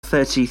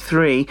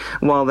33,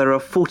 while there are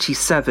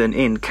 47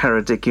 in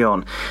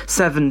Ceredigion.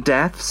 7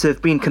 deaths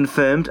have been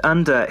confirmed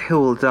under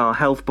Hywel Dda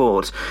Health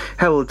Board.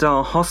 Hywel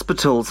Dda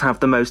hospitals have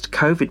the most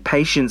COVID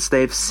patients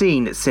they've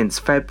seen since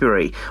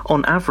February,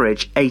 on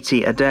average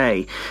 80 a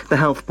day. The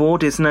Health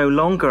Board is no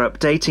longer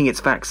updating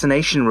its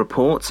vaccination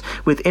reports,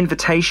 with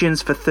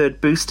invitations for third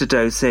booster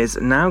doses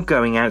now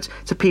going out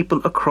to people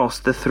across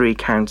the 3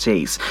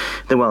 counties.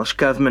 The Welsh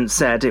Government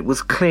said it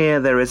was clear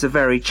there is a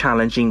very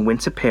challenging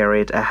winter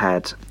period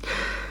ahead.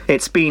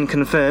 It's been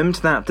confirmed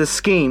that the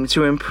scheme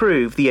to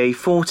improve the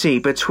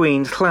A40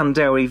 between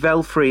Llandewi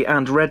Velfrey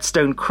and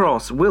Redstone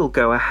Cross will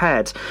go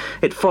ahead.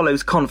 It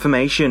follows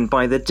confirmation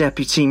by the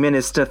Deputy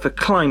Minister for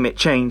Climate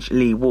Change,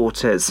 Lee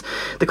Waters.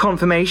 The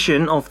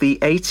confirmation of the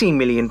 £80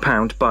 million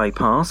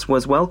bypass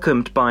was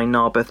welcomed by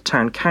Narberth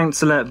Town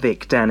Councillor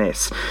Vic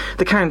Dennis.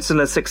 The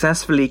councillor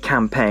successfully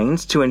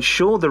campaigned to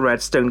ensure the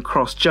Redstone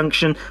Cross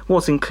junction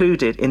was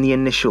included in the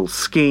initial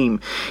scheme.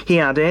 He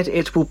added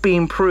it will be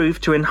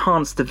improved to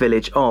enhance the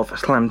village of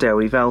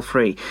Llandewi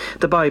Velfrey.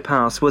 The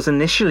bypass was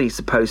initially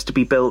supposed to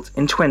be built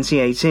in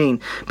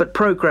 2018, but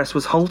progress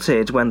was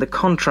halted when the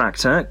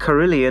contractor,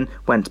 Carillion,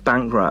 went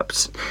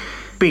bankrupt.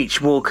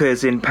 Beach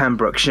walkers in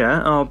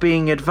Pembrokeshire are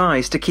being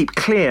advised to keep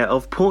clear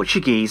of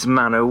Portuguese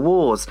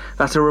man-o'-wars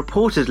that are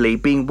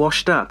reportedly being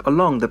washed up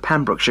along the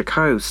Pembrokeshire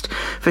coast.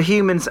 For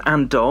humans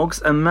and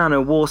dogs, a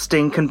man-o'-war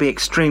sting can be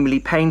extremely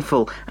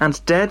painful,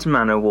 and dead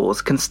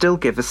man-o'-wars can still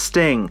give a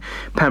sting.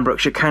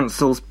 Pembrokeshire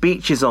Council's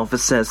beaches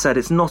officer said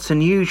it's not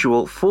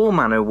unusual for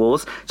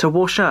man-o'-wars to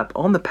wash up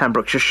on the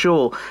Pembrokeshire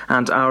shore,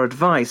 and our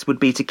advice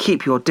would be to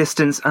keep your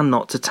distance and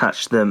not to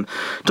touch them.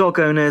 Dog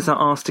owners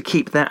are asked to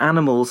keep their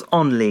animals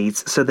on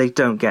leads so they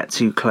don't get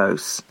too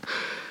close.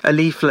 A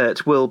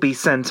leaflet will be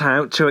sent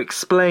out to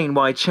explain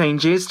why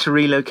changes to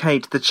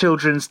relocate the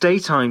Children's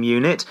Daytime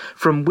Unit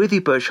from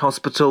Withybush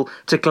Hospital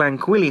to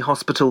Glenquilly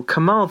Hospital,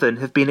 Carmarthen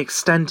have been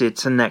extended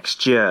to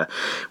next year.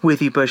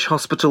 Withybush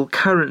Hospital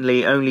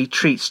currently only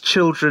treats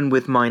children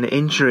with minor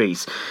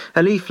injuries.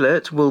 A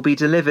leaflet will be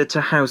delivered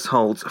to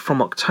households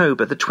from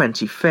October the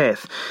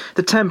 25th.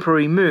 The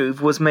temporary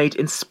move was made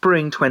in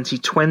spring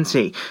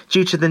 2020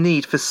 due to the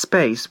need for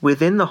space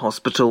within the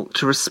hospital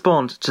to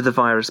respond to the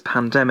virus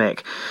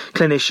pandemic.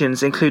 Clinicians,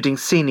 including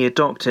senior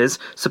doctors,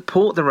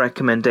 support the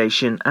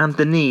recommendation and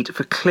the need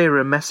for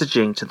clearer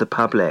messaging to the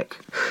public.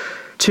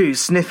 2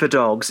 sniffer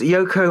dogs,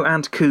 Yoko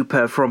and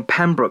Cooper from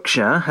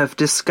Pembrokeshire, have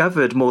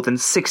discovered more than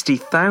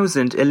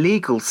 60,000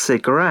 illegal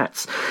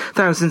cigarettes.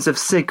 Thousands of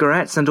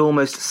cigarettes and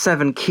almost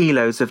 7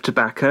 kilos of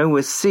tobacco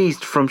were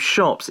seized from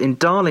shops in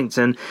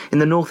Darlington in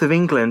the north of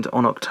England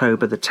on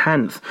October the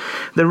 10th.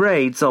 The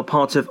raids are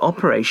part of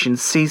Operation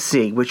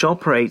CC, which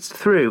operates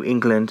through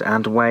England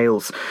and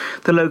Wales.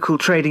 The local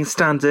trading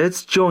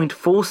standards joined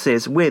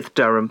forces with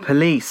Durham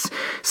Police.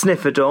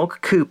 Sniffer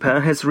dog Cooper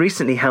has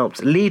recently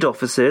helped lead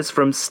officers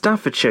from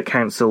Staffordshire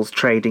Council's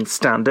trading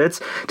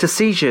standards to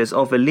seizures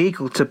of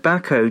illegal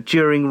tobacco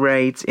during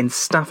raids in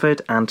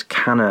Stafford and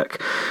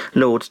Cannock.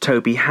 Lord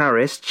Toby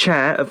Harris,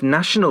 chair of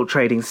National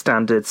Trading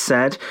Standards,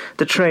 said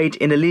the trade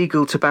in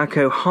illegal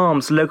tobacco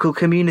harms local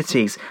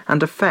communities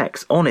and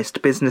affects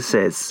honest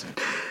businesses.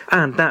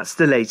 And that's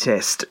the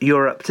latest.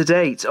 You're up to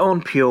date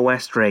on Pure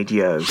West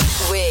Radio.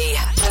 We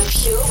are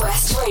Pure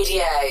West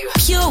Radio.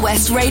 Pure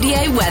West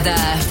Radio weather.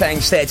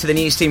 Thanks there to the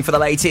news team for the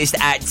latest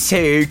at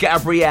 2.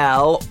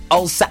 Gabrielle,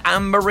 also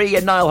Anne-Marie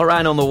and Niall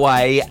Horan on the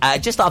way.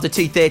 Just after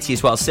 2:30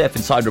 as well, Surf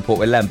and Tide Report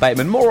with Len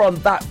Bateman. More on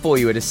that for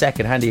you in a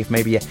second. Handy if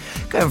maybe you're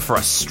going for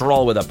a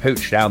stroll with a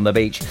pooch down the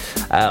beach.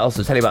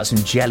 Also tell you about some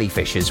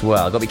jellyfish as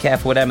well. Got to be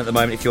careful with them at the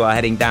moment if you are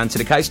heading down to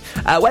the coast.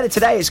 Weather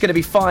today is going to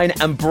be fine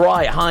and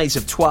bright. Highs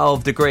of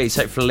 12 degrees.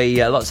 Hopefully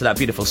lots of that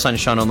beautiful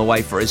sunshine on the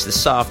way for us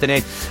this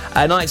afternoon.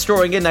 Night's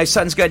drawing in, though.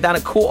 Sun's going down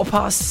at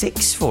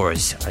 6:15 for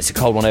us. It's a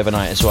cold one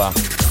overnight as well.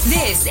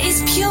 This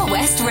is Pure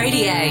West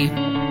Radio.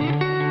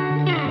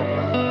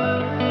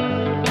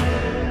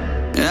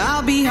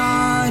 I'll be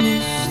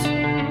honest,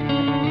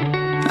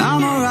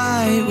 I'm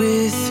alright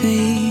with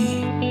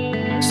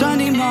me.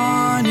 Sunday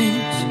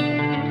mornings,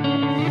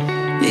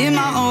 in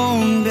my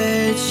own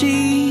bed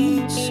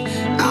sheets,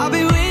 I'll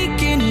be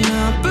waking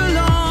up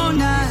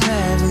alone. I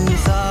haven't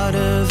thought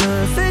of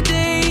her for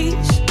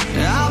days.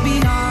 I'll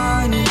be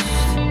honest,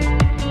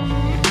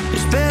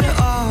 it's better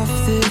off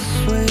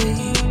this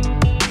way.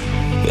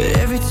 But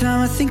every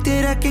time I think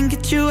that I can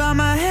get you out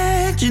my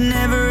head, you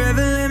never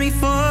ever let me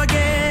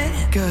forget.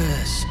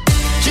 'Cause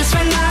just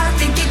when I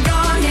think you're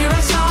gone, hear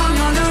a song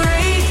on the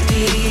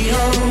radio.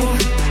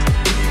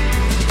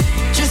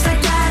 Just like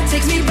that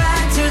takes me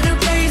back to the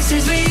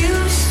places we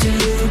used to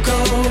go.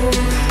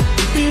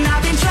 And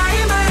I've been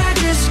trying but I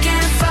just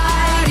can't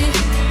fight it.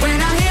 When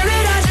I hear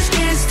it I just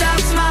can't stop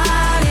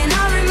smiling.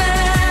 I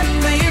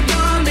remember you're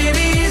gone,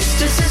 baby, it's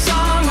just a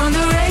song on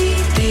the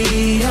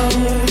radio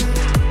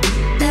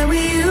that we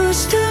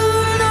used to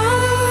know.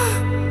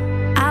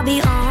 I'll be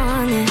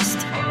honest,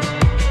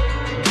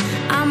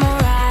 I'm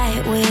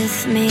alright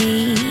with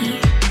me.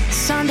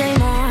 Sunday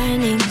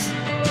mornings,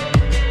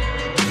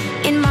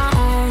 in my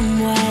own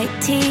white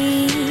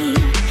tee,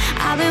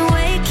 I've been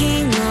waking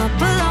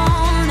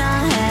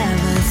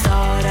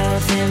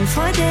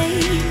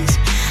days.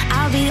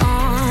 I'll be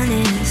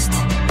honest,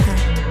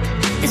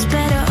 it's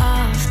better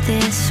off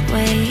this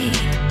way.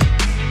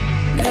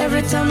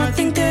 Every time I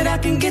think that I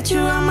can get you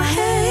out my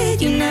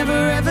head, you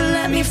never ever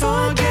let me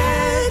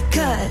forget.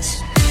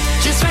 'Cause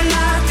just when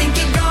I think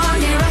you're gone,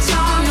 hear our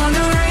song on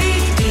the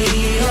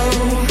radio.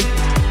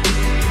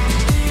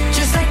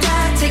 Just like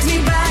that takes me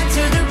back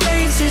to the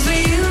places we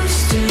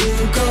used to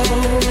go.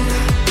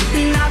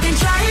 And I've been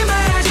trying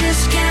but I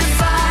just can't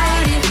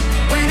fight it.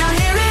 When I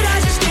hear it I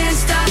just can't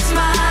stop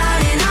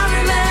smiling. I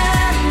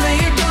remember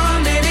you're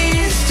gone, baby,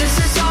 it's just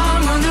a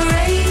song on the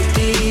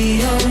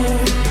radio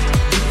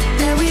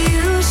that we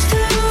used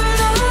to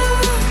know.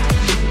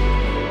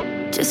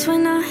 Just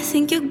when I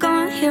think you're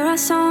gone, hear our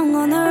song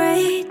on the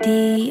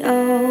radio.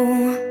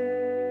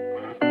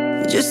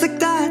 Just like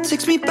that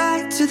takes me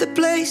back to the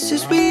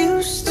places we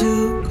used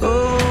to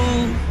go.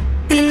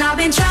 And I've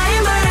been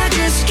trying but I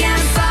just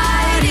can't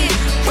fight it.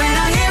 When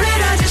I hear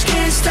it I just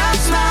can't stop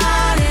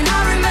smiling. I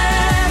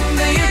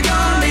remember you're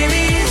gone,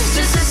 baby, it's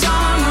just a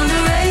song on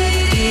the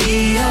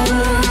radio.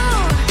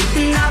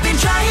 And I've been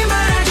trying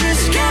but I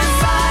just can't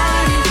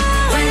fight it.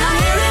 When I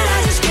hear it I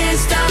just can't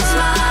stop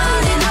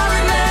smiling. I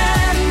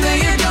remember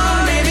you're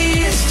gone, baby,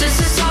 it's just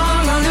a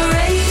song on the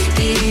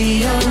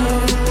radio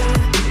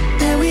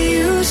that we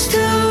used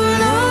to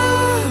know.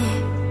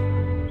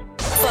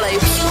 Follow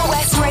Pure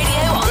West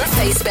Radio on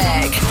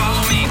Facebook.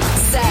 Follow me.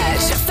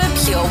 Search for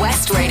Pure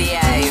West Radio.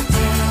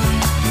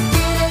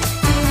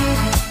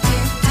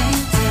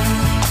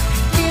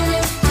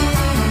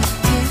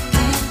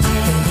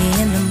 Early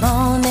in the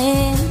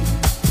morning,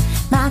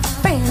 my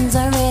friends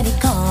are already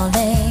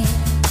calling,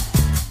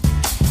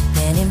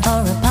 heading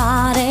for a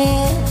party.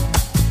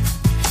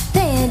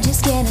 They're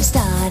just getting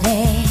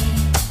started.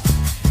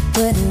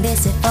 Wouldn't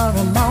miss it for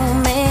a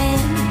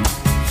moment.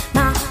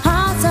 My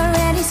heart's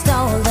already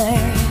stolen.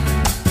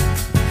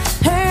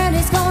 Heard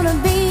it's gonna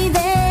be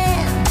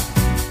there.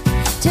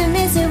 To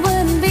miss it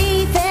wouldn't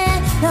be fair.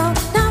 No,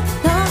 no,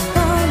 no,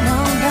 no, no,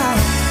 no.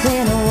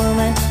 When a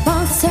woman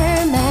wants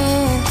her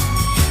man,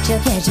 she'll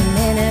catch him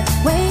in a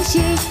way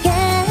she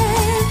can.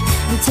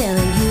 I'm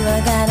telling you, I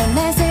got a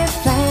massive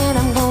plan.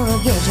 I'm gonna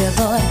get your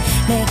boy,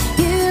 make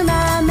you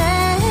my man.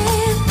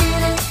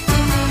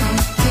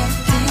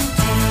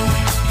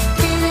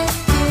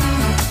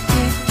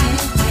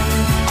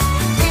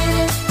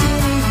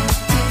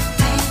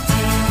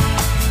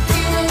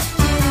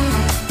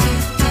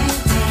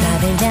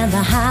 Driving down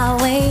the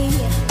highway,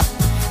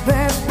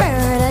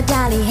 Roberta,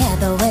 Dolly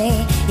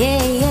Hathaway,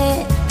 yeah,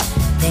 yeah,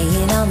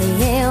 playing on the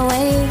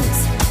airwaves.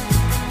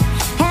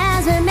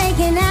 As we're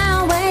making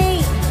our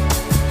way,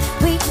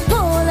 we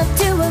pull up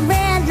to a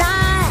red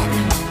light.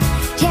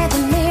 Check the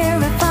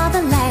mirror for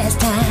the last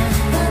time.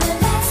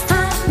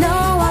 I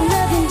know I'm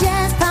looking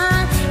just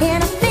fine,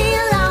 and I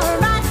feel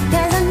alright,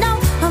 'cause I know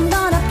I'm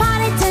gonna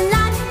party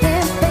tonight.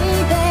 And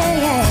baby,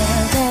 yeah,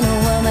 when a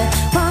woman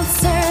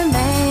wants her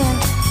man,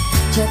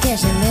 she'll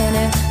catch him in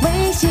her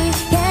way she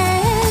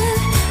can.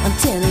 I'm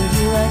telling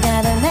you, I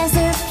got a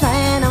massive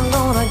plan. I'm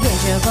gonna get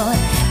your boy,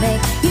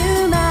 make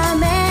you my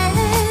man.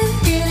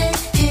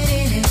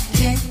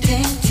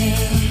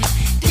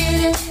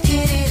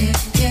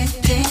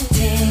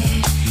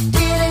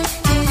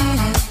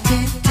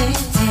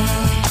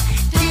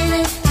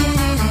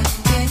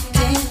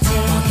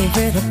 Walking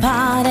through the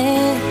party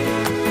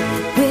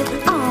with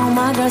all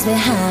my girls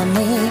behind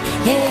me,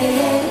 yeah,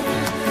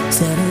 yeah.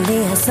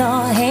 Suddenly I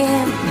saw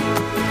him.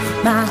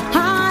 My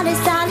heart is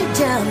started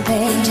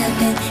jumping,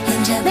 jumping,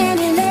 and jumping. Then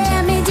he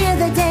led me to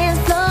the dance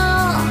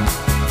floor.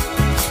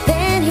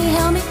 Then he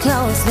held me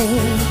closely.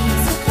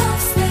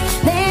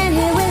 Then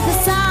he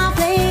whispered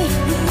softly,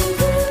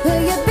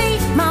 will you be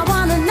my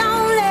one and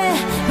only,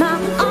 my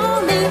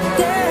only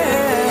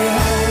girl?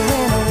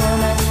 When a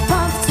woman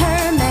wants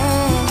her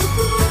man,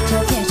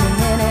 she'll catch him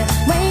in her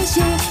way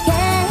she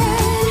can.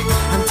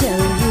 I'm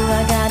telling you,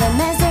 I got a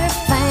massive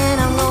plan.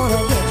 I'm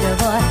gonna get your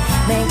boy,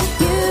 make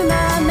you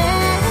my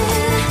man.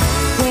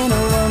 When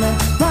a woman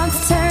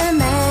wants her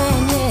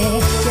man, yeah,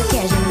 she'll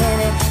catch him in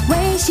her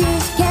way she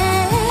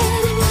can.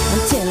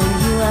 I'm telling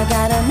you, I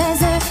got a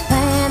massive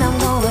plan. I'm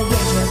gonna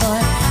get your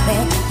boy,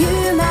 make you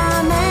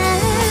my man.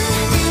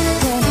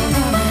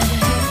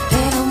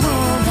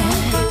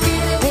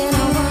 When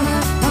a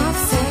woman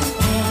wants her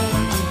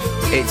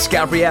man. It's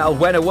Gabrielle,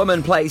 When a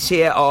Woman, plays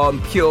here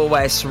on Pure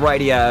West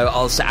Radio.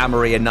 Also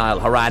Anne-Marie and Niall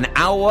Horan.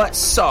 Our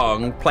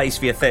song plays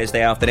for your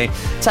Thursday afternoon.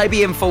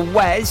 Toby in for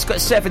Wes. Got a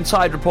Surf and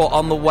Tide report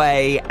on the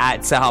way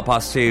at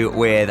 2:30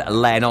 with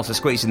Len. Also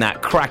squeezing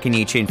that cracking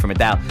new tune from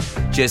Adele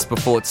just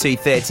before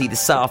 2:30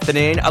 this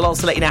afternoon. I'll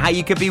also let you know how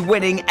you could be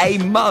winning a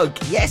mug.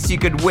 Yes, you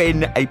could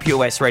win a Pure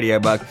West Radio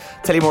mug.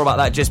 Tell you more about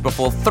that just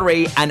before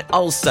 3. And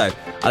also,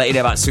 I'll let you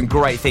know about some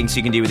great things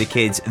you can do with the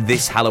kids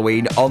this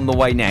Halloween on the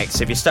way next.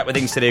 So if you're stuck with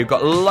things to do,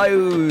 got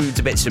loads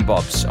of bits and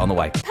bobs on the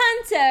way.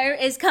 Panto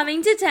is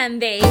coming to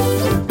Tenby.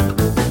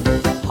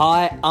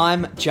 Hi,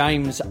 I'm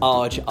James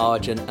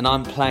Argent and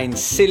I'm playing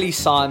Silly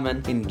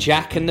Simon in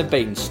Jack and the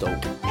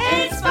Beanstalk.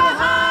 It's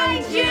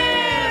behind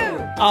you!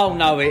 Oh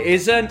no it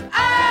isn't.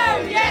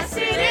 Oh yes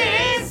it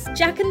is!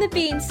 Jack and the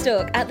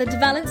Beanstalk at the De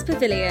Valence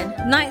Pavilion,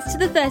 nights to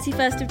the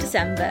 31st of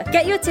December.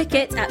 Get your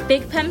tickets at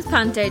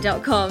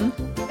bigpemspanto.com.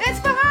 It's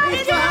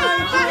behind you!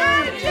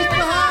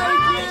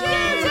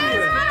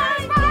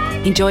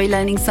 Enjoy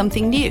learning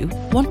something new?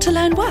 Want to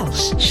learn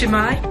Welsh?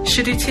 Shemai,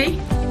 Shuduti?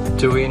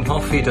 Dwi'n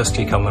hoffi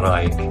dysgu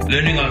Cymraeg.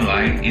 Learning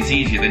online is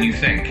easier than you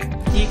think.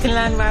 You can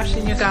learn Welsh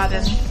in your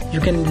garden. You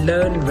can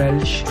learn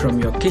Welsh from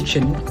your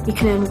kitchen. You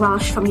can learn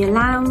Welsh from your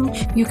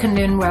lounge. You can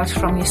learn Welsh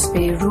from your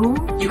spare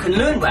room. You can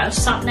learn Welsh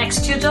sat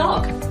next to your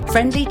dog.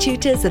 Friendly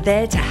tutors are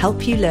there to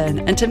help you learn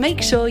and to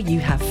make sure you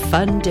have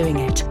fun doing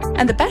it.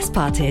 And the best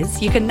part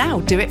is, you can now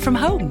do it from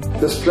home.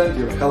 There's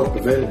plenty of help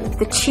available.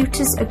 The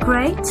tutors are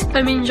great.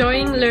 I'm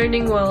enjoying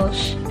learning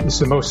Welsh. It's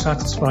the most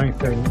satisfying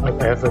thing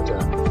I've ever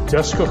done.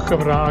 Dysgwch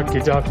Cymraeg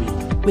gyda fi.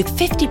 With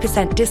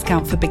 50%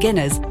 discount for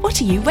beginners,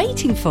 what are you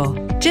waiting for?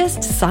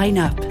 Just sign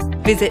up.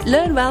 Visit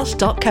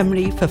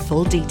learnwelsh.cymru for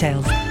full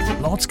details.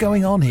 Lots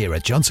going on here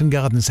at Johnson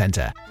Garden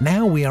Centre.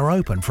 Now we are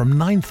open from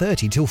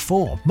 9:30 till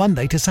 4,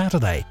 Monday to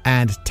Saturday,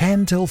 and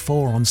 10 till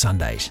 4 on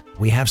Sundays.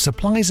 We have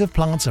supplies of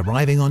plants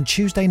arriving on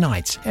Tuesday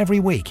nights every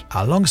week,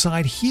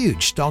 alongside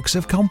huge stocks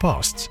of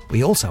composts.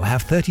 We also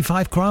have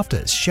 35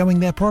 crafters showing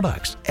their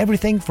products,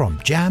 everything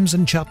from jams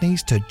and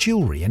chutneys to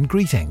jewellery and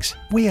greetings.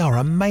 We are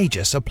a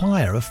major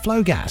supplier of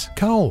flow gas,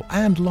 coal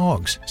and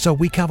logs, so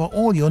we cover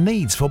all your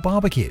needs for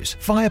barbecues,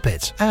 fire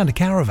pits and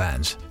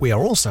caravans. We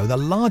are also the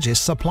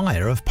largest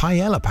supplier of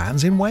paella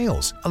pans in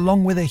Wales,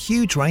 along with a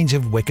huge range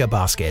of wicker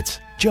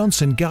baskets.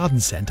 Johnson Garden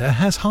Centre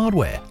has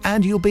hardware,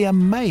 and you'll be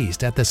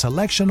amazed at the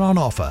selection on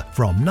offer,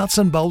 from nuts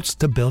and bolts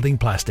to building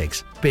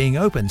plastics. Being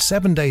open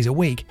 7 days a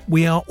week,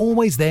 we are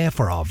always there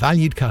for our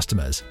valued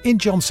customers. In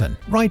Johnson,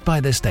 right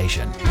by the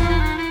station.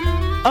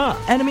 Ah,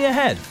 enemy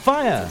ahead.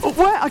 Fire. Oh,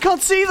 where? I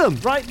can't see them.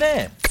 Right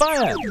there.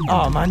 Fire.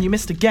 Oh, man, you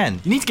missed again.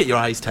 You need to get your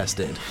eyes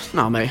tested.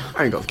 Nah, mate,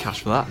 I ain't got the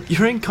cash for that.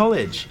 You're in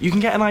college. You can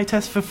get an eye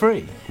test for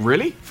free.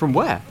 Really? From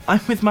where?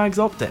 I'm with Mags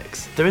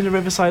Optics. They're in the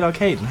Riverside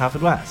Arcade in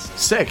Haverfordwest.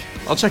 Sick.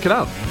 I'll check it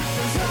out.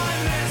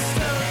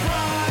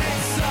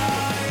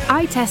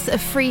 Eye tests are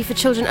free for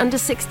children under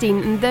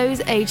 16 and those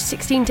aged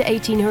 16 to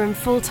 18 who are in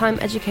full-time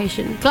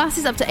education.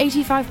 Glasses up to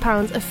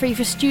 £85 are free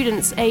for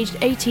students aged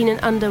 18 and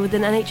under with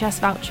an NHS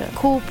voucher.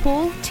 Call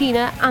Paul,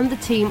 Tina and the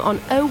team on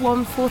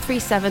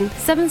 01437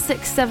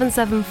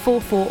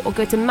 767744 or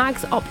go to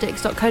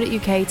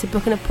magsoptics.co.uk to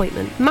book an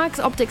appointment. Mags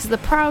Optics are the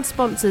proud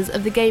sponsors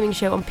of the gaming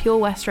show on Pure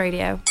West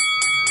Radio.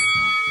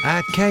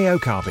 At KO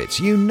Carpets,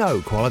 you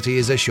know quality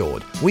is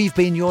assured. We've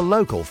been your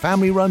local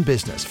family-run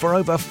business for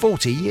over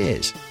 40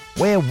 years.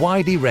 We're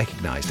widely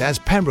recognised as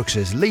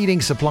Pembroke's leading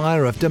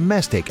supplier of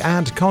domestic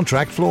and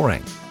contract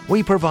flooring.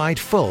 We provide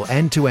full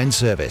end-to-end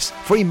service,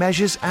 free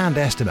measures and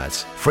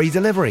estimates, free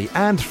delivery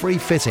and free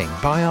fitting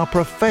by our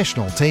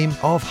professional team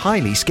of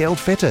highly skilled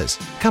fitters.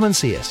 Come and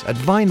see us at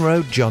Vine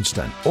Road,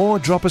 Johnston, or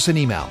drop us an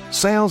email,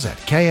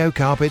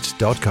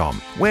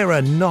 sales@kocarpets.com. We're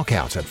a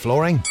knockout at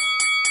flooring.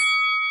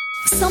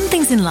 Some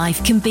things in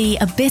life can be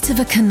a bit of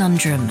a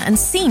conundrum and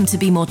seem to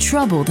be more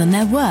trouble than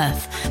they're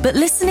worth. But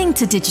listening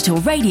to digital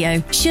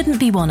radio shouldn't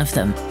be one of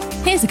them.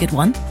 Here's a good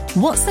one.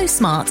 What's so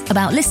smart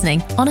about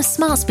listening on a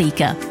smart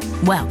speaker?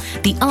 Well,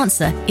 the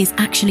answer is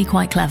actually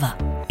quite clever.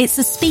 It's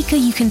a speaker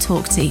you can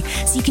talk to,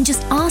 so you can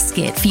just ask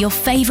it for your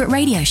favourite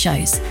radio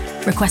shows.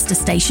 Request a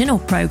station or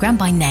programme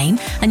by name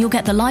and you'll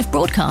get the live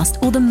broadcast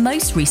or the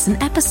most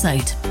recent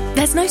episode.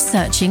 There's no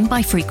searching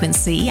by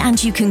frequency and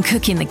you can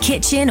cook in the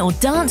kitchen or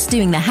dance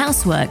doing the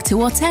housework to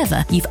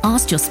whatever you've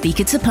asked your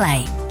speaker to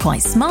play.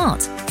 Quite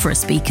smart for a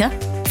speaker.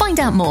 Find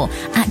out more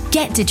at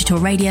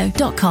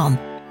getdigitalradio.com.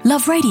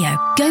 Love radio.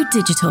 Go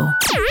digital.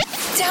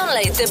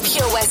 Download the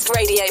Pure West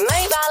Radio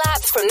mobile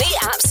app from the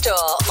App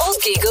Store or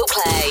Google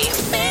Play.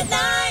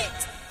 Midnight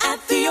at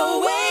the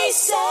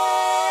Oasis.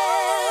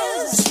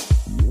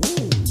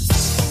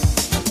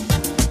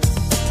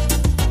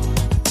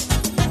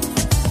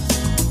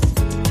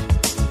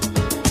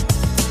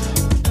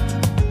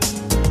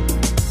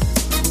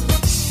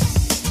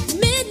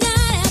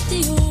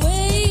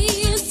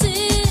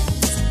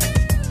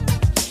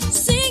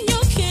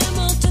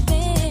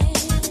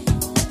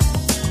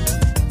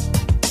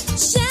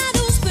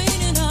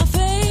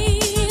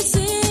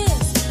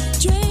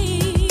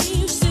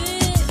 Dreams,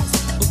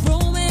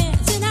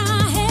 romance in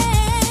our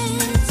head.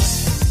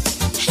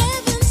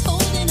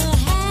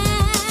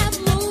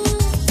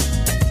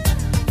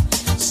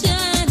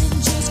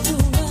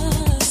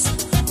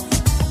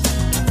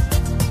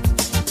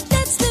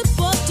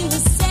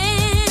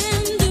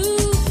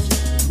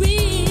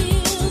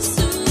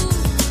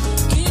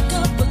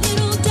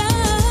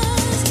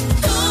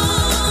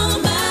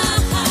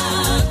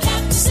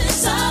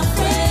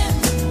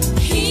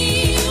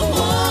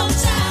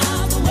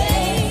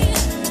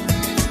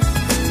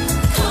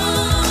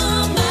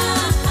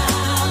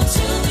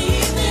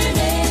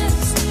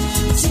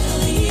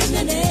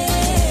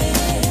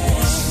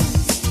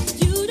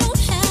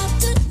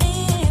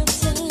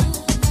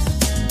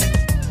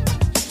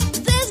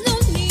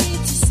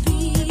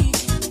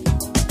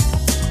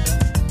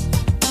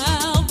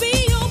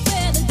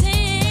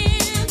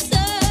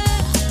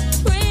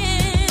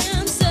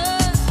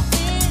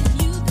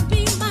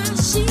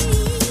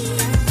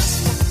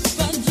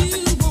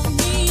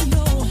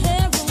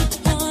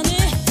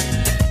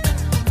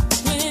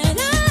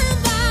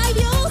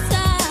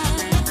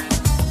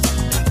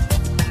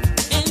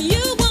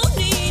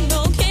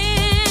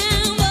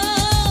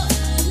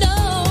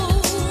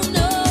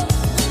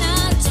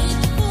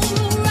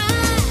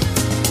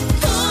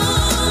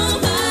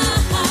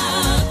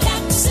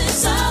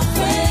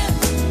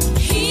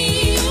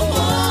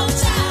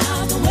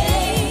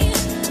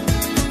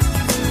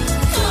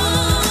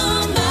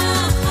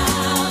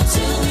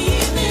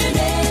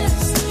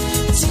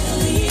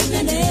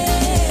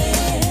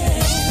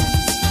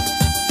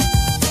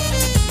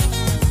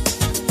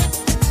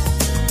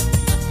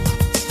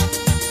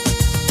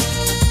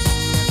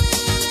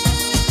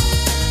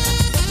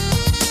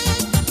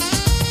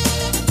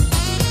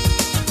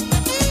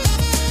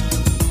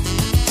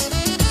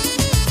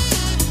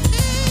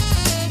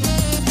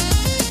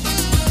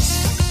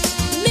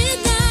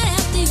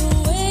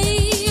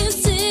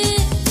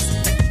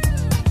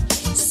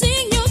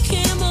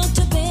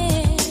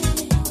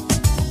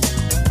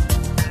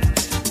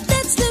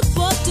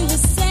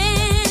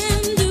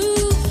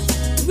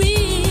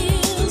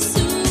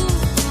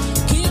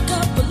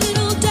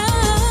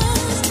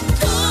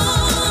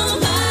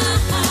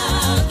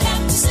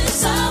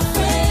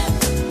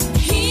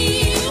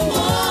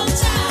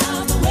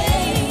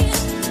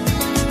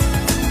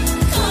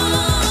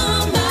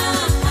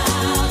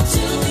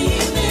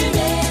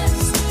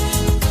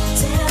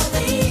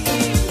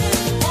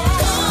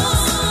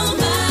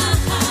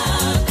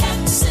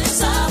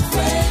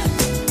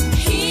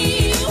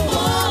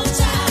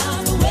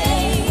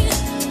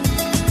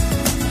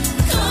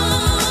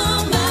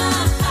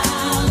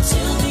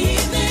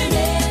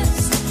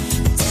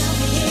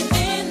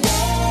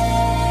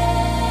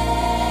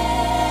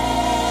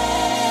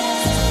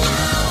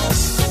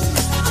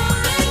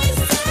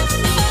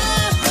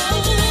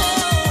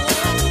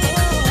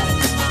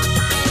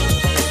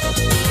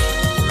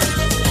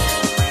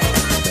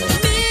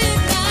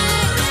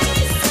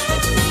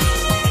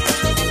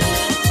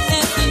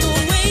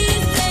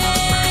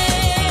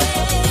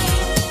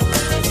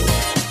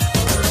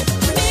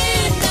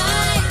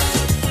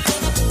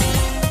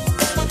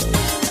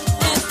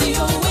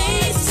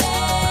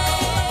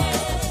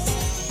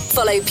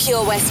 Follow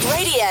Pure West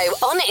Radio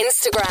on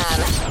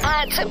Instagram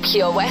at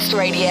Pure West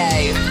Radio.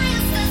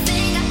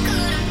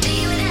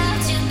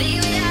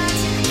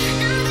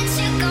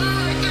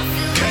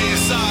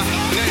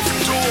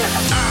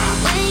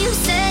 When you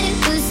said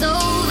it was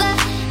over,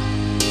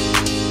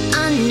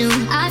 I knew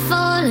I'd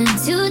fallen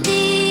too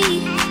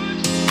deep.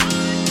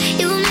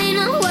 You made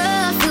my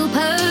world feel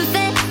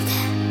perfect,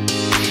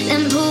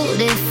 then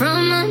pulled it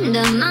from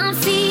under my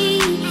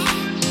feet.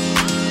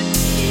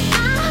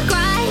 I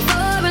cried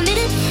for a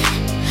minute,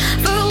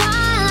 for a while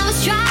I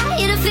was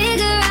trying to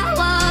figure out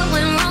what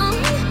went wrong.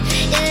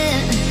 Yeah,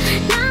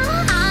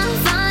 now I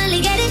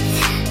finally get it,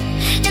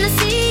 and I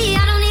see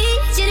I don't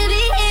need you to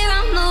be here.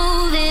 I'm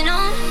moving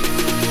on.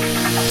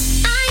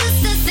 I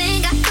used to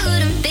think I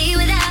couldn't be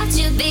without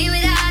you, be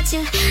without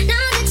you.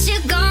 Now that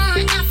you're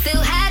gone, I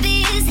feel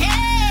happy as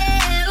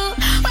hell.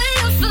 When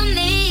you're for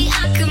me,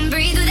 I can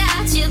breathe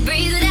without you,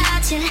 breathe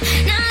without you.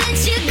 Now that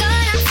you're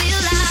gone, I feel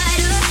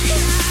lighter.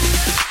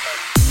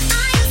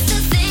 I used to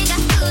think I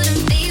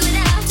couldn't be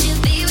without you,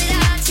 be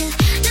without you.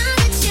 Now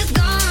that you're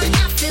gone,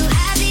 I feel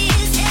happy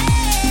as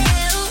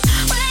hell.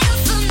 When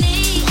you're for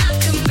me, I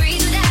can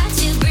breathe without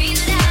you, breathe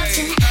without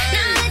you.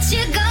 Now that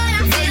you're gone,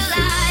 I feel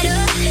lighter.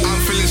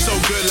 I'm feeling so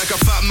good like a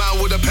fat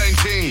man with a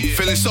painting.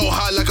 Feeling so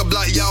high like a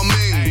black Yao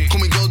Ming. Call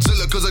me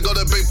Godzilla cause I got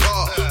a big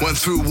part. Went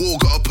through war,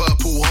 got a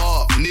purple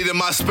heart. Needed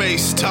my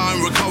space,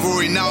 time,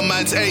 recovery. Now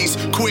man's ace,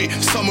 quit,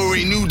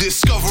 summary, new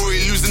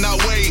discovery. Losing that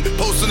weight,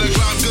 post on the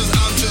ground cause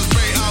I'm just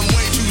great. I'm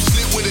way too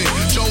slick with it,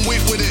 John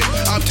Wick with it.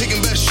 I'm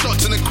taking best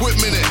shots and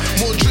equipment it.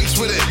 More drinks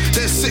with it,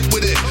 they're sick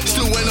with it.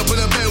 Still went up in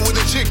a bed with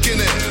a chick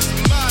in it.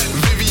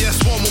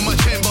 VVS one with my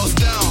chain boss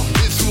down.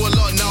 Been through a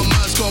lot, now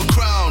man's got a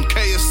crown.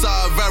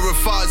 KSI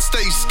verified,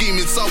 stay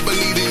scheming,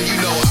 self-believing, you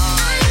know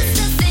I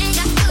Think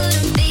I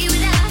couldn't be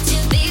without you,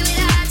 be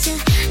without you.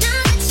 Now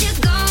that you're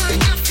gone,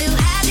 I feel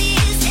happy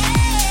as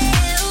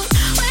hell.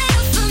 When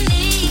you're for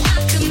me, I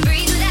can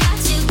breathe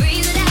without you,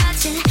 breathe without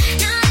you.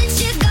 Now that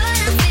you're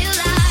gone, I feel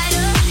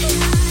lighter.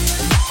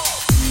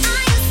 I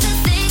used to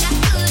think I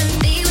couldn't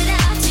be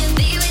without you,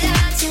 be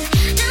without you.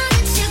 Now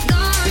that you're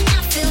gone, I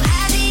feel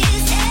happy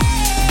as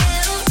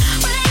hell.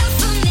 When you're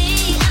for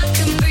me, I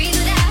can breathe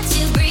without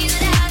you, breathe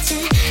without you.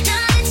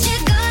 Now that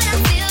you're gone, I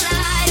feel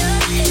lighter.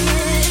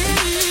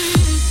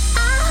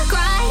 I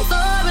cried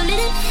for a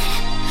minute,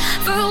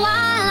 for a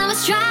while I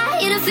was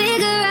trying to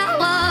figure out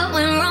what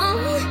went wrong.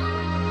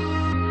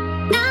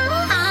 Now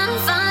I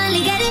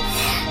finally get it,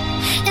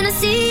 and I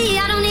see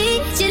I don't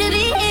need you to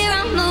be here.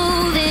 I'm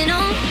moving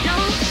on. No,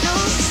 no,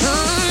 no,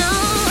 no.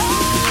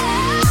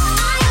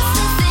 I used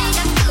to think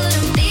I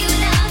couldn't be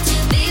without you,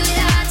 be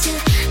without you.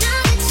 Now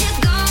that you're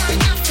gone,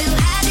 I feel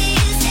happy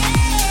as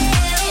hell.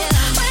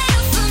 When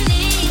you're for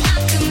me, I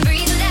can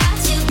breathe without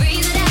you,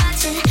 breathe without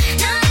you.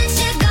 Now that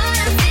you're gone,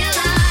 I feel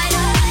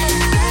lighter.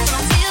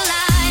 I feel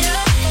lighter.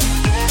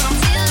 I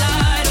feel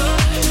lighter.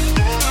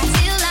 I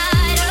feel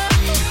lighter.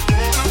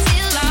 I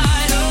feel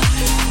lighter.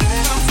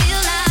 I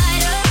feel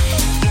lighter.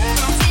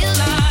 I feel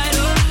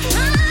lighter.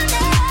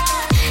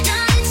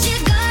 Now that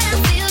you're gone, I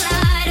feel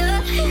lighter.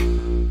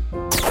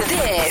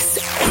 This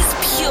is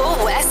Pure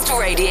West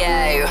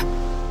Radio.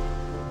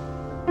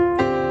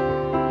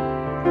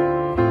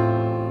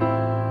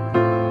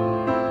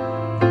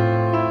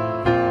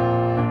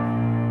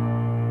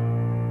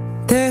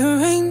 There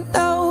ain't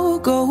no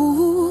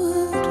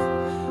gold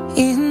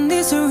in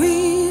this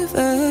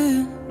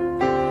river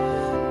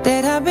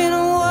that I've been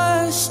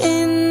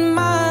washing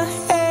my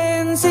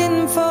hands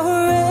in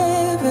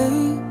forever.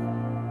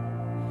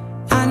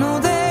 I know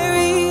there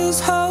is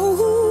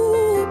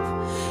hope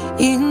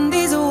in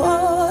these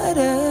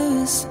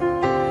waters,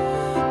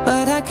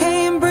 but I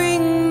can't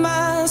bring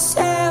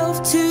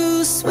myself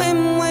to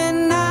swim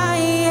when I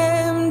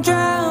am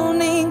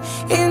drowning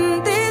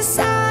in this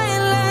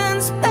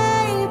silence.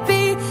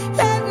 Baby,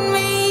 let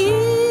me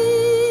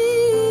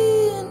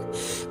in.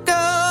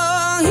 Go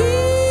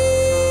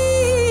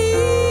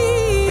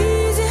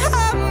easy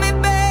on me,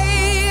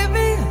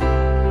 baby.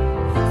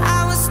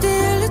 I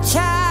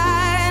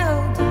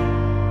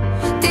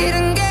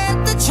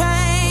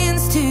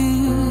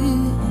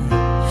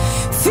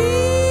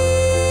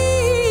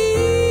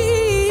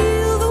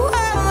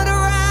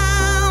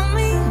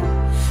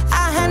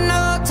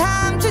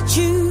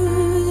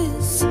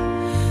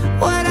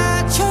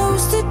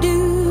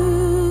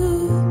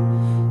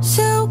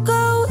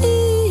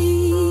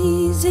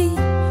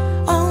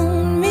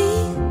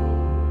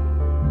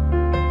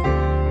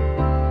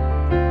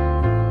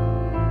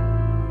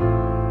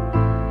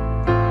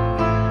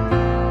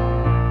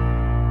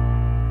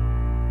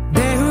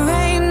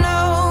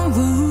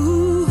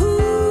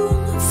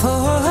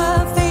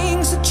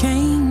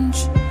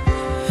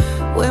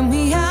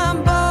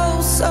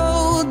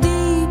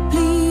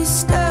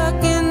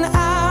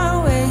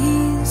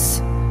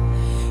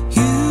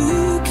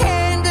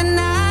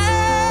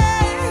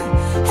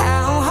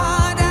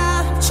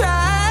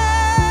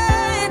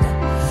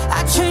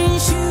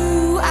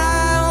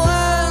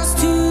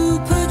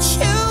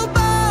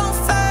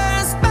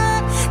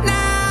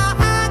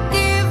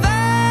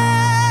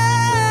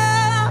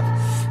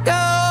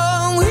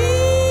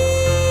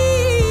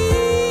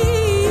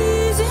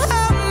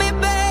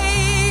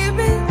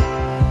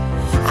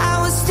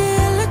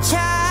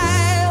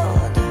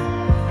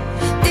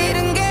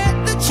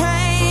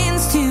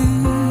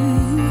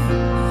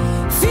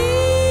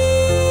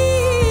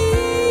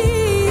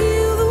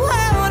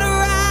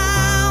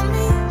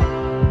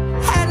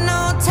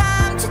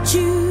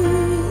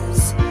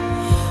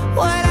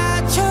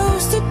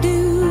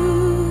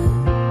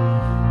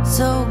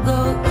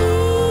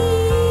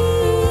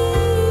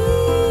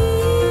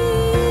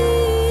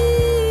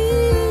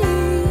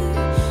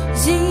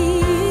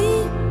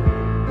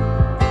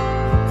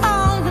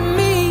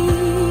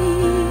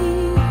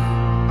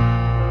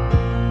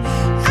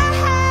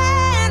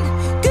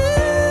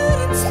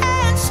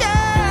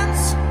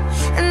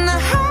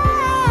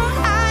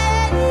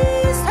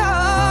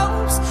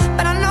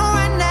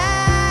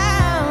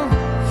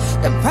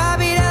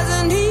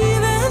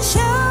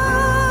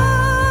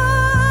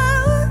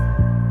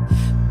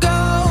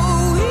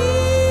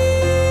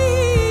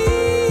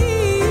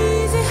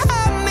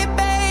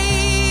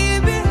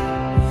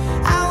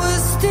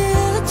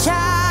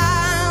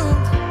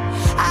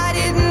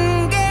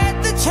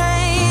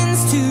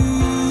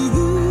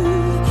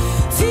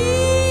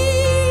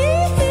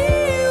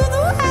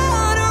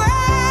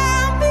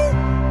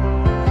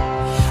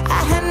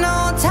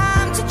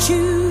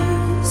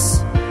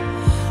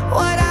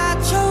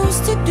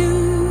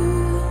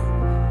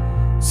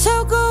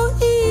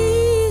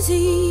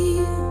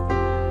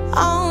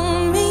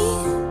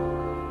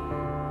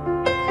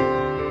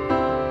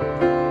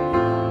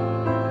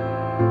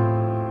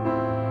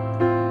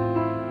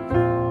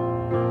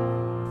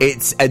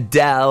It's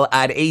Adele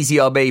and Easy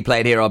On Me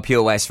playing here on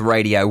Pure West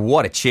Radio.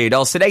 What a tune.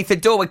 Also, Nathan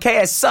Dawe with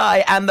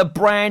KSI and the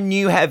brand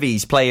new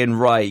Heavies playing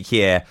right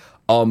here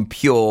on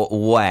Pure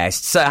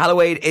West. So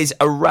Halloween is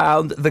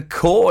around the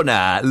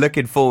corner.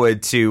 Looking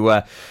forward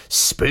to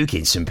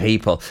spooking some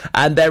people.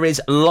 And there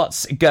is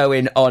lots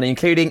going on,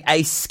 including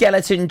a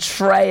skeleton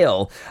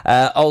trail.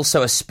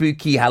 Also a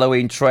spooky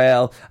Halloween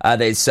trail.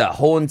 There's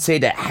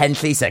Haunted at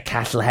Hentley's, at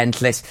Cattle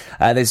Hentley's.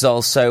 There's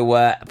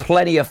also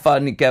plenty of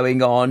fun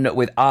going on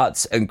with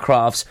arts and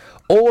crafts,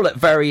 all at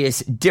various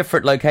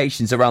different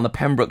locations around the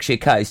Pembrokeshire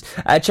coast.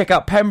 Check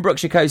out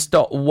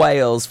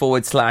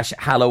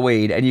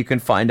pembrokeshirecoast.wales/Halloween and you can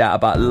find out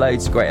about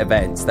loads of great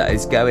events that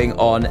is going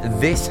on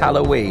this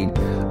Halloween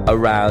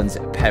around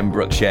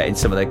Pembrokeshire in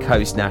some of the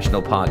Coast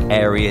National Park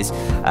areas,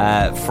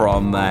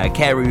 from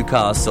Carew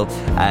Castle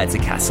to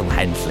Castle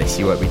Hentley.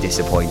 You won't be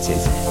disappointed.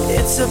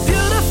 It's a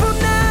beautiful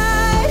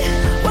night.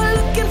 We're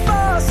looking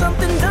for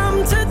something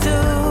dumb to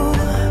do.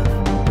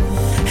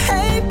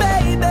 Hey,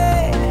 baby,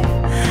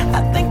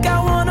 I think I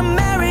wanna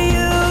marry you.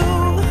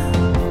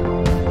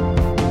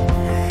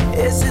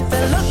 Is it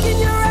the look in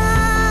your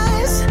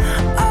eyes,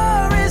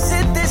 or is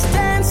it this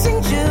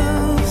dancing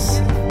juice?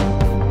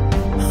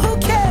 Who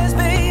cares,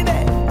 baby?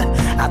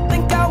 I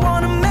think I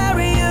wanna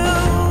marry you.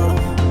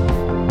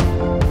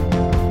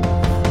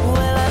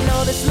 Well, I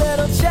know this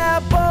little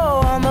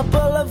chapel on the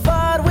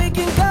boulevard we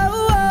can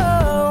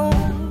go.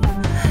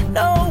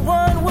 No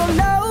one will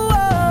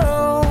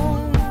know.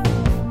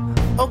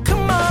 Oh,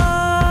 come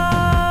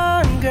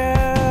on,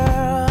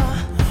 girl.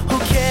 Who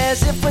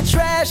cares if we're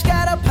trash?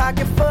 Got a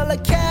pocket full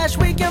of cash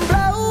we can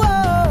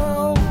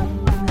blow.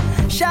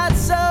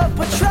 Shots of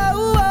Patrol.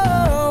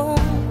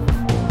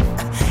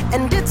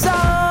 And it's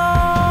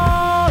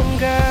on,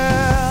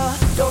 girl.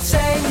 Don't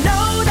say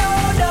no,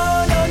 no,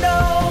 no, no,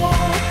 no.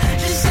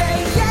 Just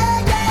say yeah,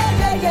 yeah,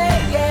 yeah,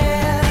 yeah,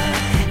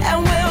 yeah. And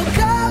we'll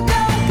go,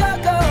 go, go,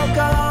 go,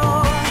 go.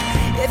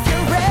 If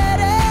you're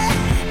ready,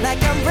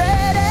 like I'm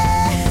ready.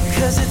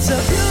 'Cause it's a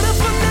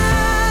beautiful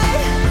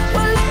night.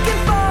 We're looking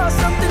for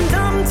something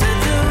dumb to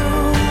do.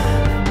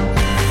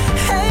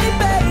 Hey,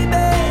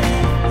 baby,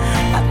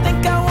 I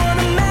think I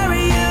wanna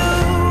marry you.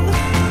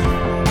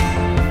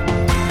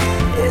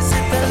 Is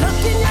it the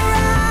look in your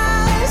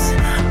eyes,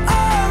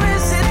 or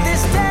is it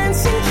this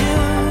dancing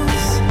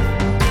juice?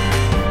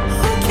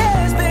 Who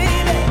cares,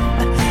 baby?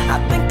 I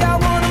think I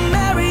wanna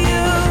marry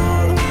you.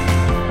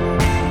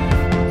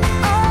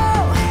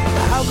 Oh,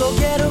 I'll go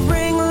get a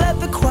ring, let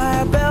the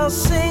choir bells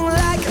sing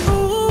like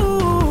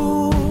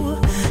ooh.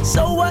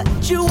 So what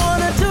you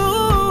wanna do?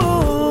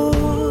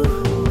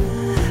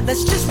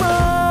 Let's just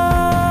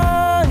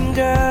run,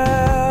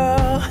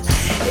 girl.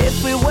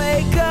 If we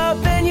wake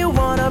up and you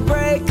wanna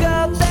break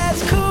up,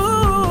 that's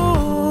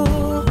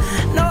cool.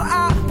 No,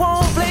 I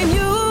won't blame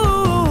you.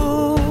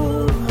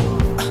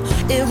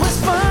 It was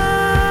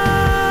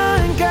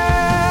fun,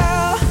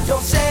 girl.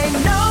 Don't say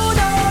no,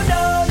 no,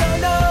 no, no,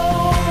 no.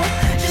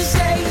 Just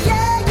say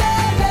yeah,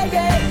 yeah, yeah,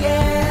 yeah,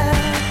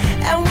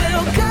 yeah. And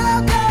we'll go,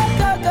 go,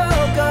 go, go,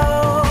 go.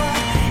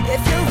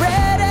 If you're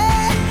ready,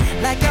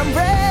 like I'm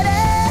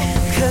ready.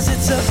 'Cause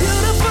it's a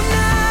beautiful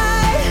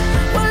night.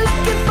 We're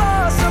looking for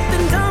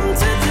something dumb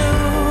to do.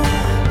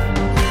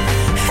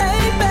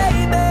 Hey,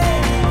 baby,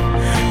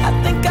 I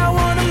think I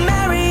wanna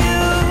marry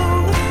you.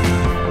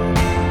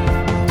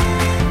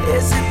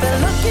 Is it the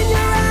look in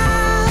your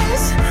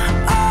eyes,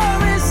 or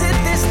is it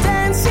this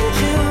dancing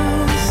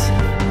juice?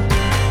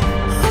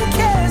 Who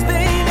cares,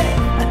 baby?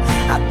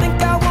 I think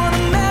I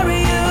wanna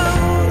marry you.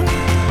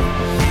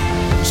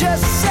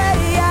 Just say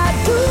I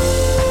do.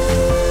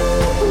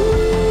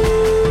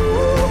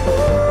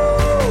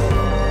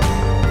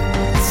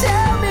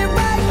 Tell me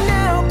right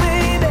now,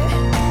 baby.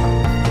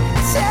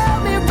 Tell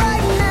me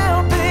right now,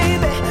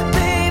 baby.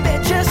 Baby,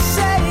 just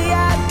say I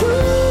do.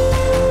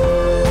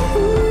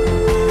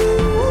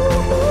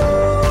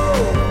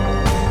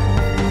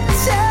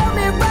 Tell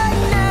me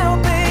right now,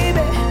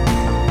 baby.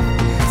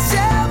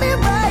 Tell me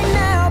right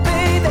now,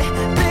 baby.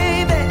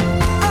 Baby,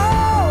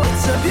 oh,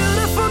 it's a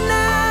beautiful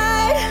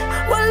night.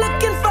 We're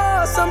looking for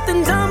something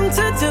dumb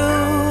to do.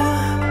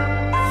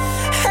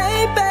 Hey,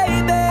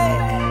 baby,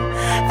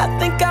 I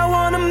think I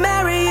wanna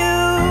marry you.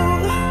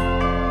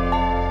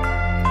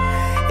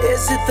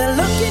 Is it the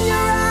look in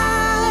your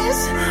eyes,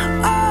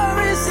 or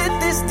is it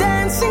this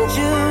dancing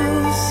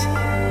juice?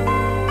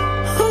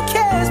 Who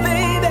cares,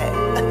 baby?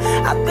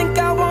 I think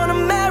I wanna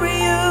marry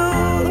you.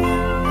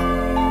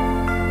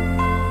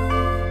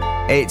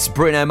 It's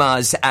Bruno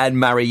Mars and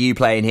Marry You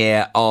playing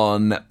here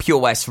on Pure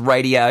West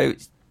Radio.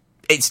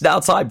 It's now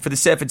time for the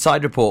Surf and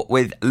Tide Report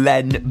with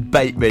Len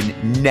Bateman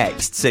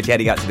next. So if you're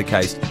heading out to the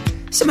coast,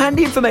 some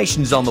handy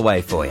information's on the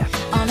way for you.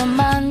 On a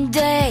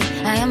Monday,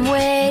 I am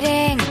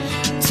waiting.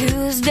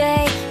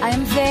 Tuesday, I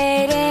am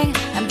fading.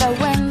 And by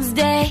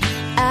Wednesday,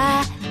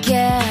 I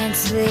can't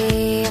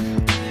sleep.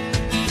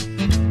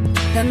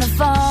 Then the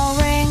phone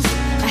rings,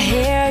 I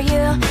hear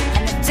you.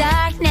 And the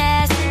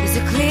darkness is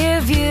a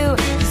clear view.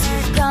 'Cause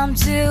you've come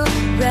to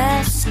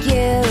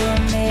rescue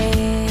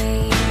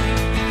me.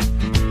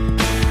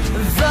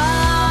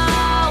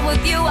 Fall with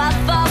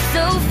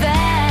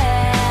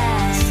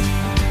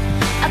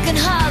can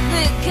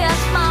hardly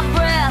catch my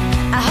breath.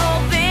 I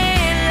hope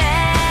it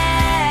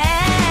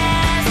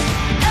lasts.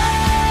 Oh,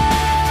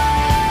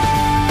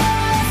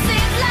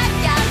 seems like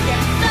I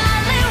can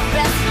finally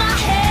rest my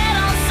head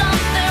on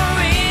something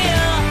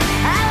real.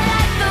 I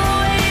like the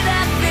way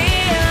that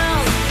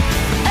feels.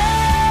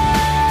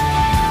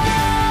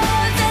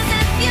 Oh, it's as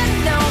if you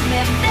know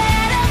me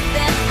better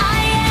than I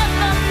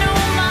ever knew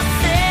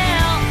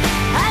myself.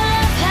 I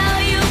love how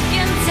you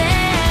can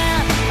tell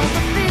all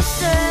the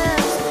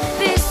pieces,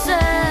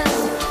 pieces,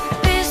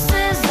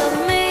 pieces of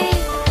me.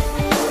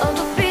 All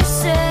the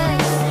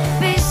pieces,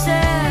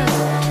 pieces,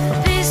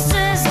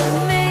 pieces of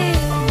me.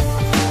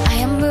 I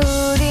am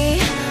moody,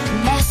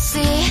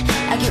 messy,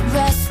 I get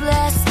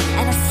restless,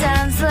 and it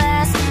sounds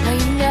less. How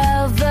you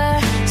never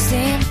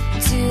seem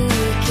to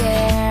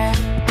care.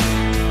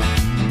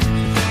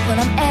 When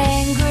I'm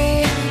angry,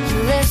 you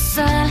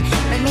listen,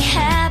 make me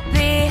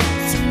happy.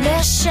 It's a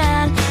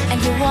mission, and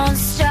you won't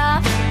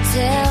stop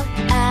till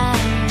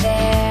I'm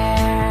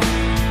there.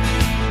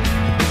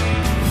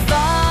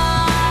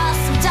 Fall,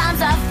 sometimes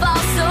I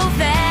fall so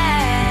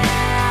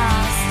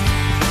fast.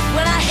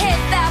 When I hit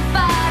that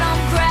bottom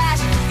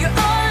crash, you're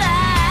all I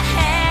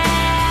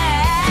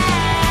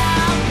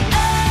have.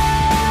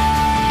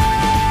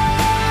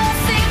 Oh,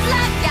 seems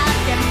like I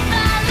can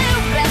finally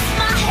rest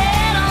my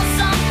head on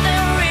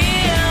something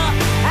real.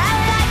 I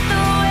like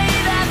the way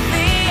that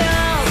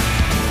feels.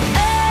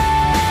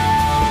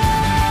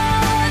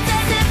 Oh, it's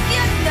as if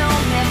you know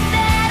me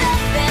better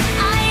than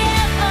I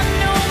ever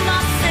knew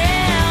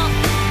myself.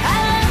 I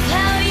love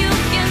how you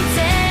can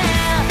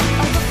tell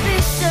all the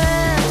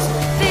pieces,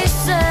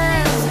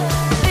 pieces,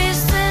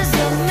 pieces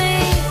of me.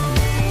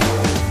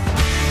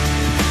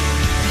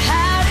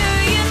 How do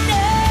you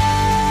know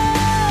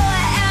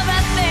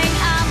everything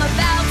I'm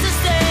about to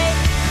say?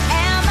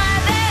 Am I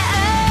that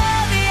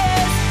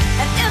obvious?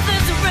 And if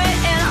it's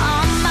written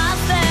on my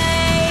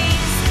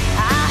face, I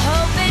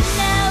hope it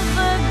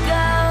never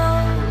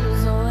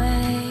goes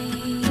away.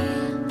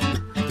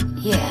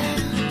 Yeah.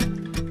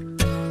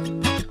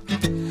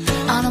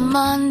 On a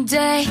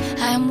Monday,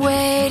 I am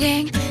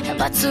waiting, and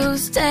by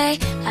Tuesday,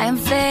 I am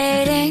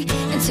fading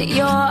into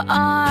your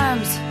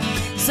arms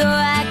so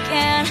I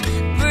can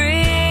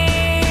breathe.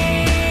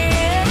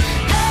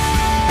 Oh,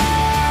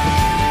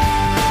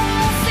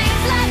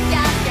 seems like I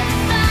can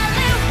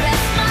finally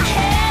rest my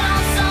head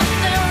on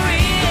something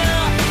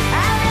real. I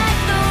like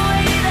the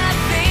way that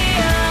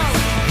feels.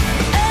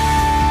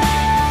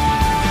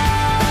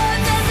 Oh,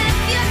 it's as if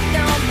you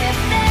know me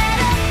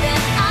better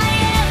than I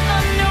ever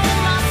knew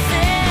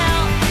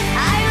myself. I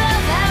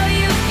love how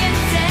you can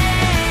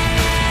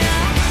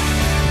tell.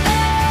 Oh,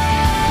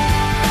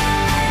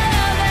 I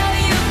love how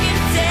you can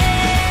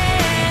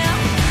tell.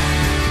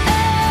 Oh,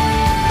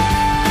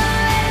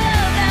 I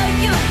love how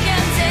you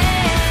can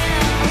tell.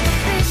 All the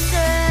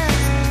pieces,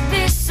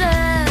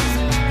 pieces,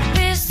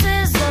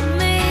 pieces of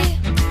me.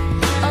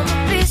 All the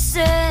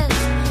pieces,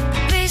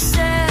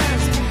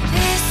 pieces,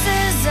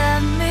 pieces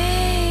of me.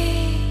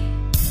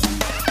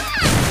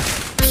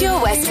 Pure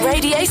West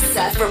Radio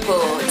Surf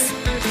Report.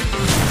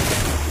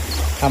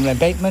 Cameron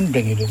Bateman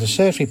bringing you the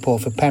surf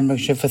report for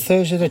Pembrokeshire for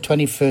Thursday the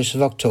 21st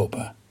of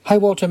October. High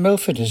water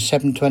Milford is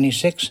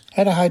 7.26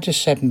 at a height of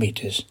 7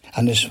 metres,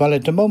 and the swell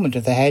at the moment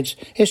of the heads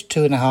is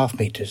 2.5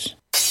 metres.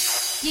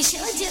 You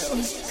sure do.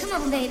 Come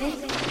on, baby.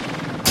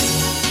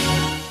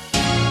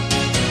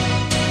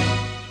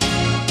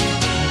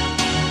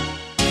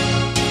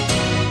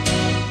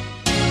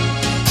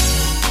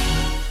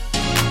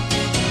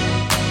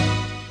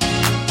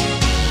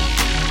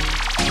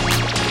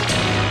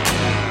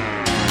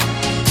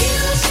 You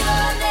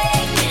sure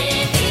make me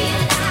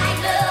feel like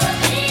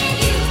loving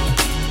you.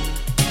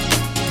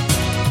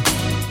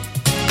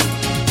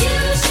 You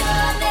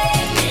sure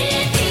make me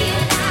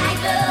feel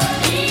like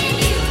loving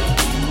you.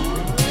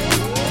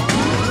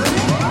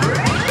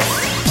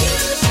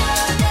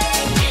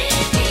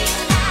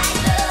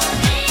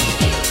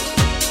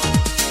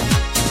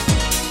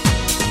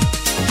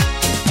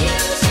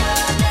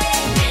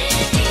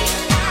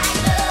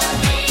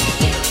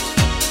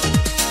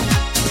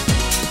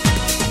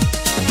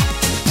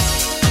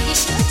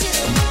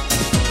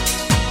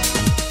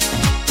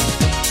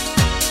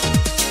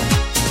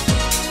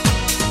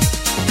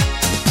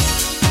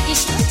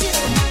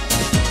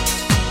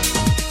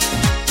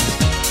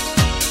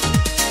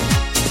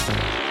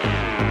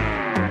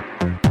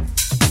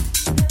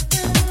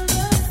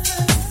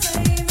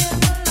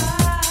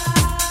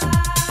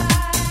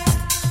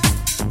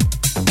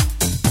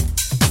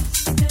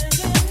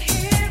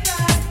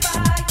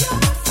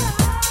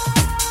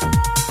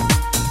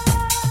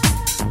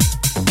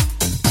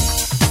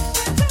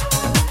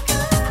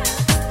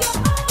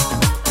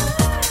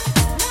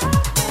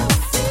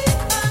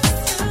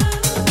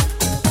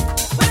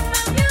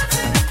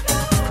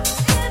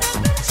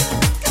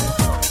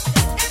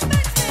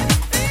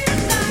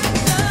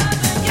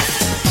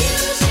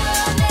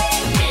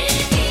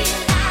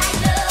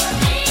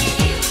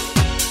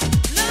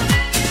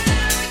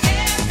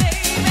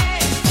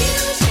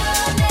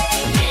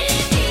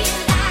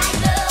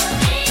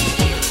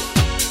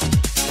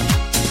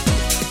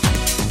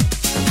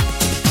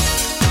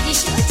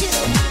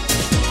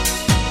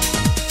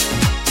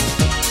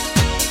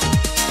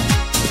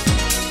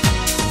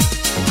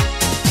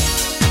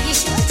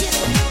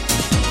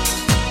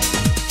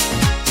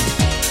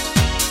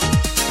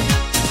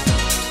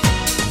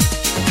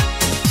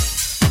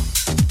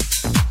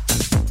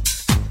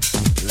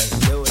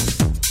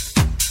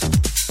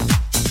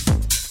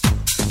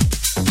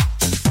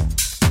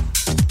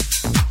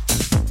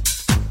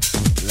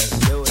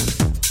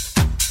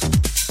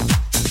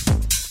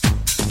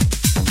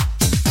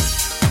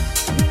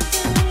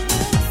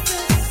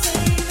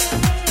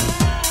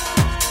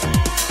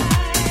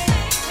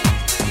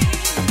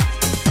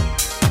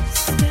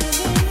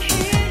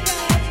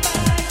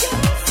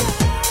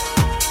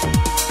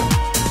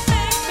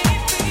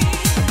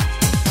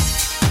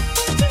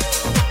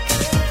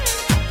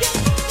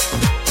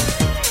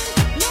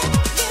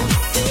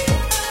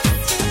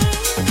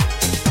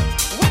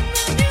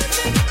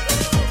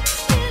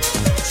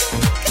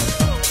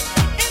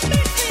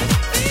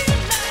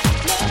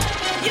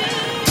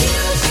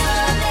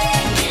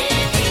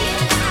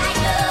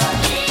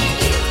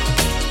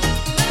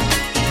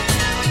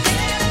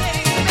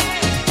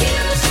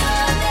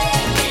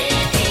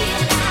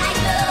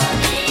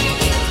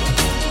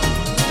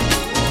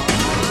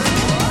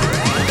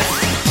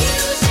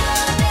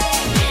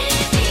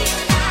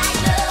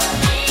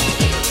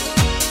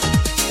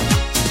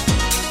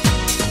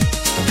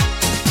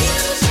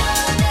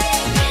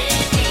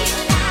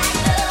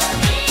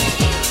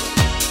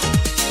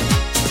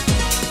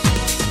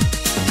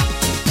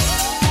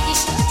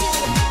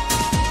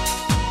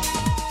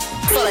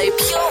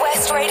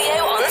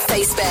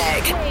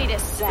 music. Wait a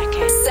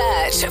second.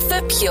 Search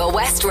for Pure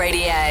West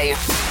Radio.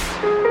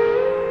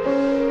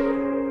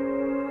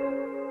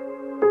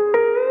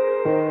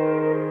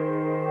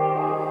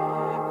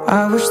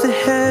 I wish that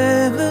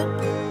heaven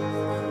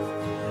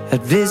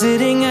had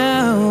visiting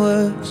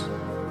hours,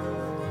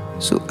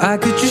 so I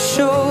could just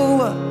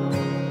show up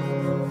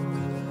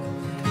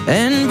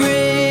and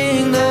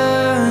bring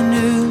the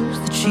news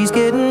that she's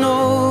getting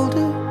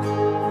older.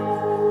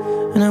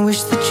 And I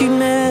wish that you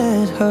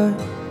met her.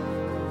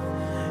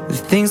 The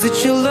things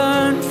that you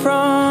learned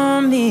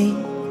from me,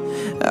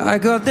 I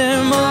got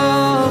them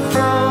all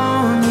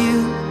from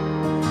you.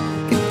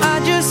 Can I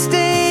just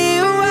stay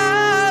a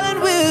while and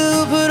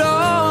we'll put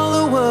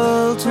all the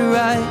world to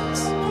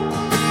rights?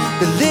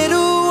 The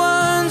little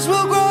ones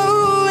will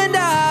grow and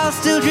I'll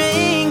still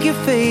drink your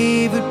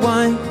favorite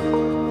wine.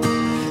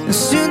 And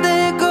soon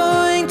they're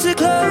going to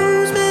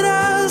close, but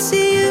I'll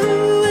see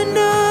you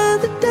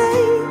another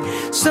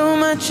day. So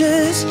much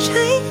has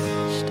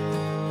changed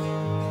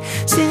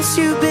since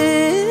you've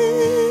been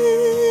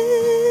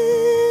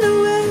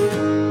away.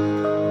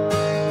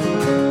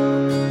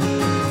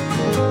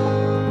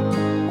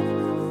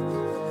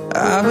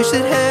 I wish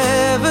that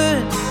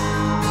heaven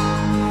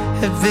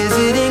had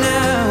visiting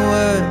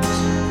hours,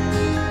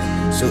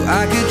 so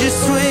I could just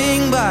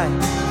swing by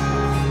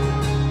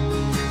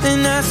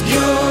and ask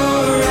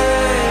your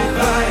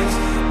advice.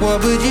 What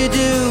would you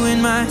do in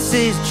my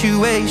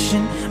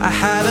situation? I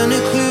haven't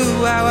a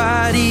clue how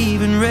I'd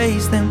even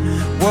raise them.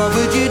 What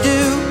would you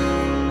do?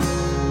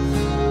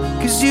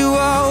 'Cause you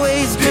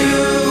always do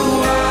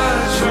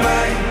what's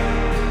right.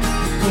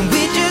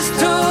 We just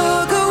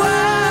talk a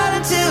while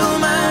until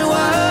my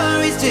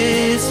worries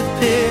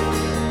disappear.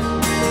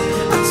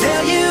 I'll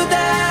tell you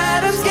that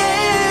I'm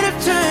scared of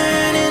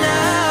turning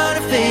out a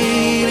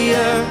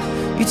failure.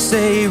 You'd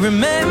say,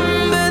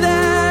 remember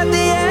that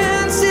the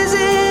answer's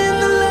in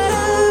the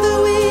love that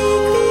we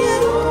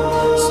create.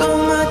 So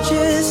much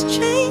has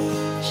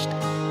changed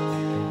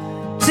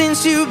since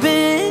you've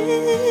been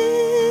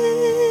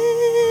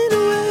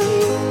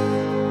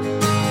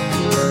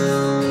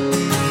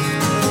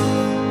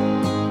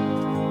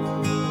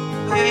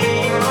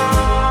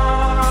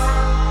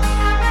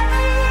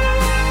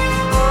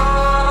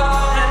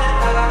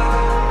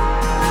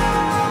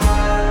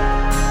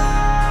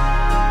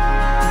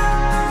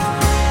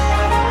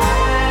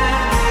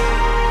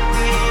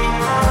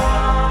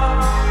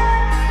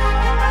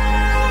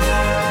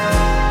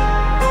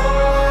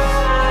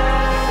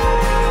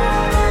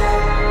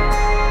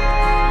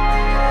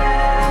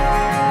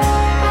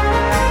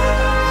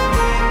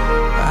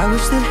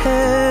that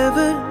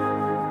heaven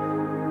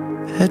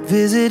had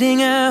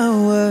visiting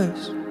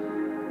hours,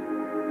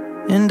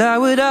 and I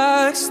would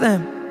ask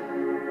them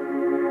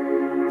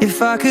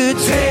if I could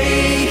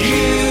take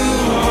you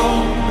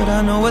home. But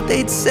I know what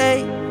they'd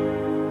say,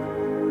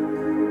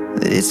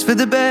 that it's for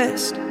the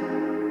best.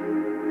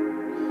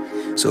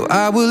 So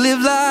I will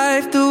live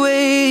life the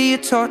way you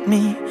taught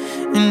me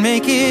and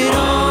make it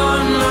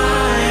on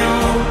my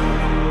own.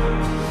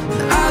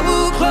 I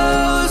will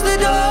close the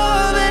door,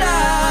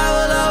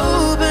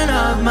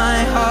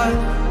 my heart,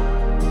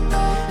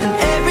 and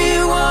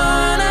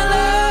everyone I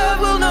love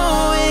will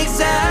know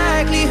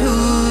exactly who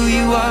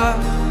you are.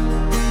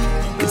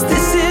 'Cause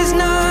this is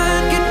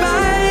not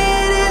goodbye,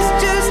 it is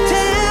just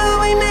till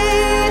we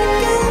meet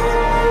again.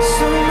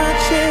 So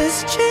much has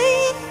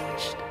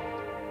changed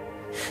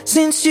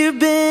since you've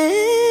been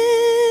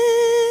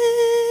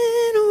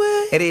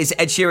away. It is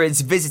Ed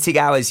Sheeran's Visiting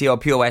Hours here on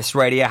Pure West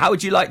Radio. How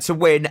would you like to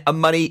win a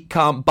money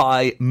can't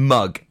buy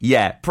mug?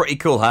 Yeah, pretty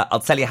cool, huh? I'll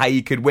tell you how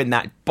you could win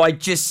that by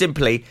just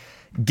simply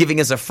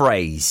giving us a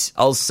phrase.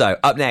 Also,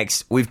 up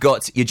next, we've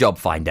got your job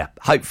finder.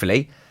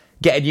 Hopefully,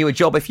 getting you a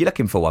job if you're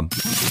looking for one.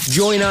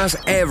 Join us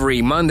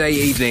every Monday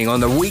evening on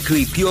the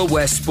weekly Pure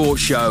West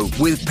Sports Show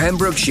with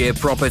Pembrokeshire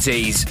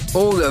Properties.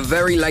 All the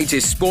very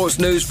latest sports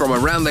news from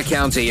around the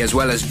county, as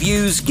well as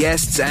views,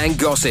 guests and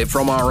gossip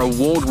from our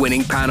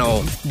award-winning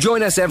panel.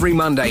 Join us every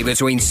Monday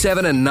between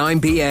 7 and 9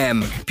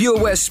 p.m. Pure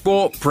West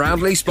Sport,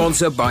 proudly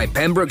sponsored by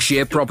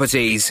Pembrokeshire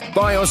Properties.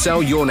 Buy or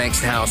sell your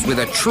next house with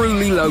a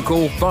truly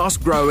local,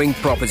 fast-growing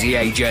property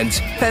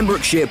agent.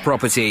 Pembrokeshire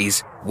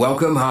Properties.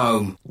 Welcome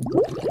home.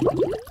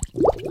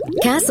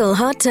 Castle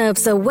Hot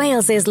Tubs are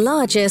Wales's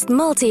largest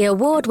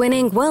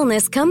multi-award-winning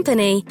wellness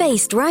company,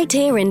 based right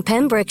here in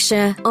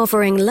Pembrokeshire,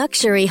 offering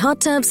luxury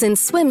hot tubs and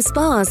swim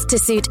spas to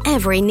suit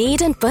every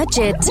need and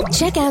budget.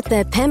 Check out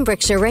their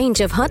Pembrokeshire range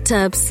of hot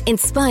tubs,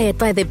 inspired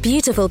by the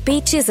beautiful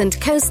beaches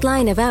and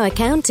coastline of our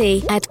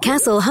county, at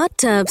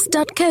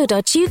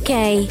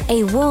castlehottubs.co.uk.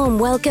 A warm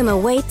welcome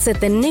awaits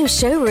at the new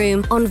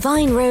showroom on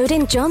Vine Road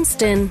in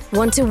Johnston.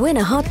 Want to win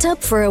a hot tub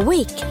for a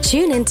week?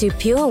 Tune into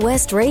Pure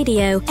West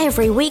Radio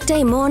every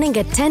weekday morning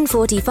at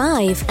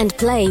 10:45 and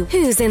play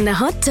Who's in the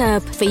Hot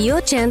Tub for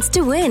your chance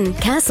to win.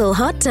 Castle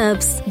Hot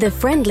Tubs, the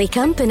friendly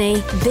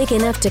company, big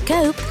enough to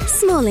cope,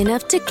 small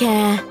enough to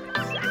care.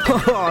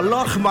 Oh,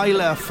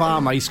 Lochmeyler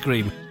Farm Ice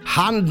Cream.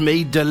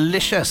 Handmade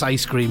delicious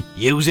ice cream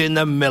using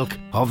the milk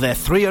of their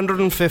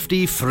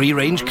 350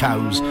 free-range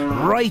cows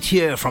right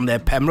here from their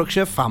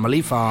Pembrokeshire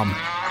family farm.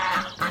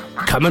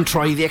 Come and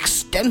try the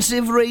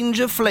extensive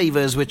range of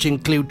flavours which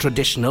include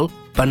traditional,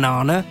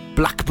 banana,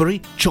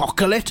 blackberry,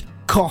 chocolate,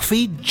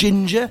 coffee,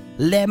 ginger,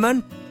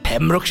 lemon,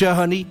 Pembrokeshire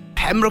honey,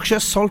 Pembrokeshire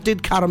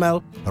salted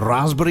caramel,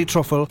 raspberry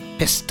truffle,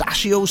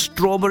 pistachio,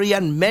 strawberry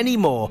and many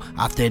more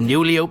at their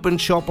newly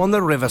opened shop on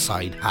the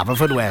Riverside,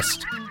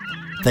 Haverfordwest.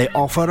 They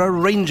offer a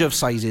range of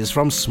sizes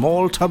from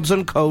small tubs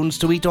and cones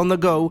to eat on the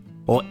go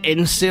or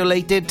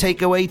insulated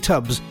takeaway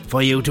tubs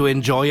for you to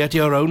enjoy at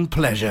your own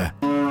pleasure.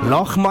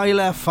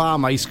 Lochmeyler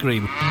Farm Ice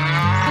Cream.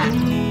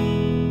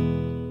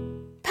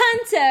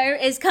 Panto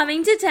is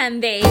coming to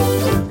Tenby.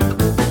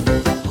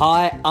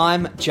 Hi,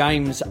 I'm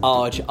James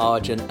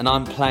Argent and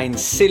I'm playing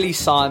Silly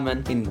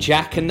Simon in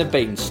Jack and the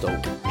Beanstalk.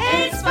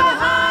 It's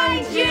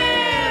behind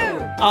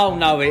you! Oh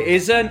no it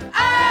isn't.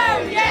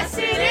 Oh yes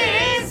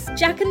it is!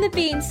 Jack and the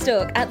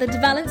Beanstalk at the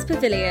De Valence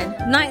Pavilion,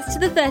 nights to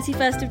the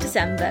 31st of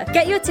December.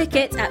 Get your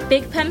tickets at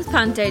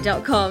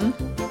bigpemspanto.com.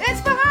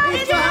 It's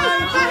behind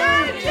you!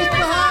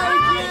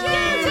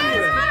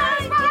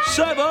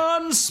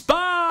 Seven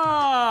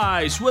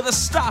Spice, where the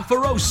staff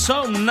are oh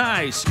so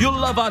nice. You'll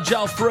love our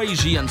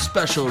jalfrezi and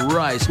special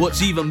rice.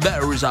 What's even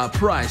better is our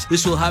price.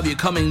 This will have you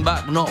coming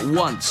back not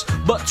once,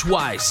 but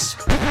twice.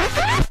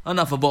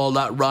 Enough of all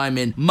that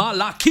rhyming.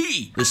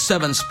 Malaki! The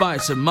Seven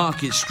Spice of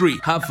Market Street,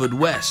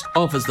 Haverfordwest,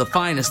 offers the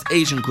finest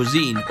Asian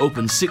cuisine,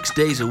 open 6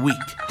 days a week.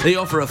 They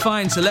offer a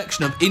fine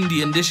selection of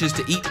Indian dishes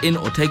to eat in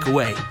or take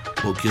away.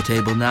 Book your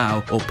table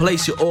now or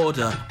place your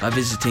order by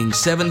visiting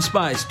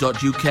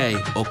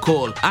sevenspice.uk or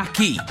call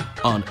Aki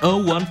on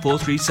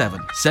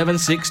 01437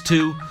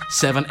 762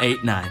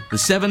 789. The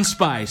Seven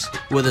Spice,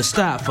 where the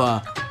staff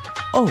are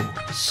oh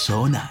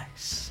so nice.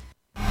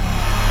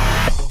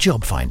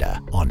 Job Finder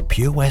on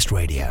Pure West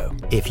Radio.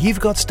 If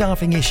you've got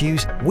staffing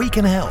issues, we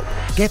can help.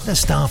 Get the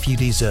staff you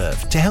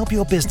deserve to help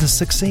your business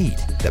succeed.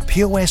 The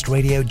Pure West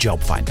Radio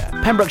Job Finder.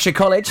 Pembrokeshire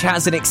College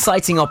has an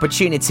exciting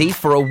opportunity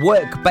for a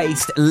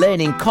work-based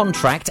learning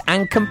contract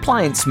and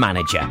compliance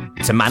manager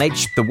to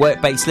manage the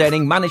work-based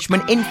learning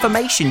management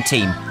information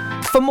team.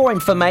 For more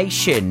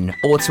information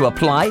or to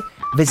apply,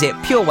 visit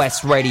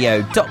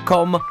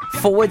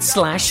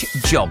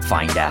purewestradio.com/job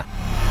finder.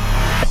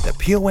 The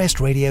Pure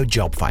West Radio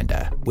Job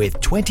Finder, with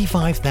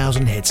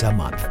 25,000 hits a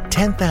month,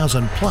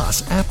 10,000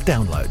 plus app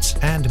downloads,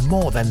 and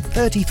more than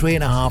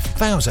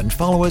 33,500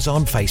 followers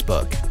on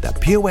Facebook. The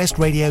Pure West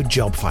Radio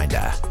Job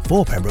Finder,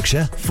 for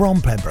Pembrokeshire,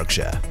 from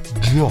Pembrokeshire.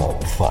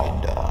 Job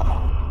Finder.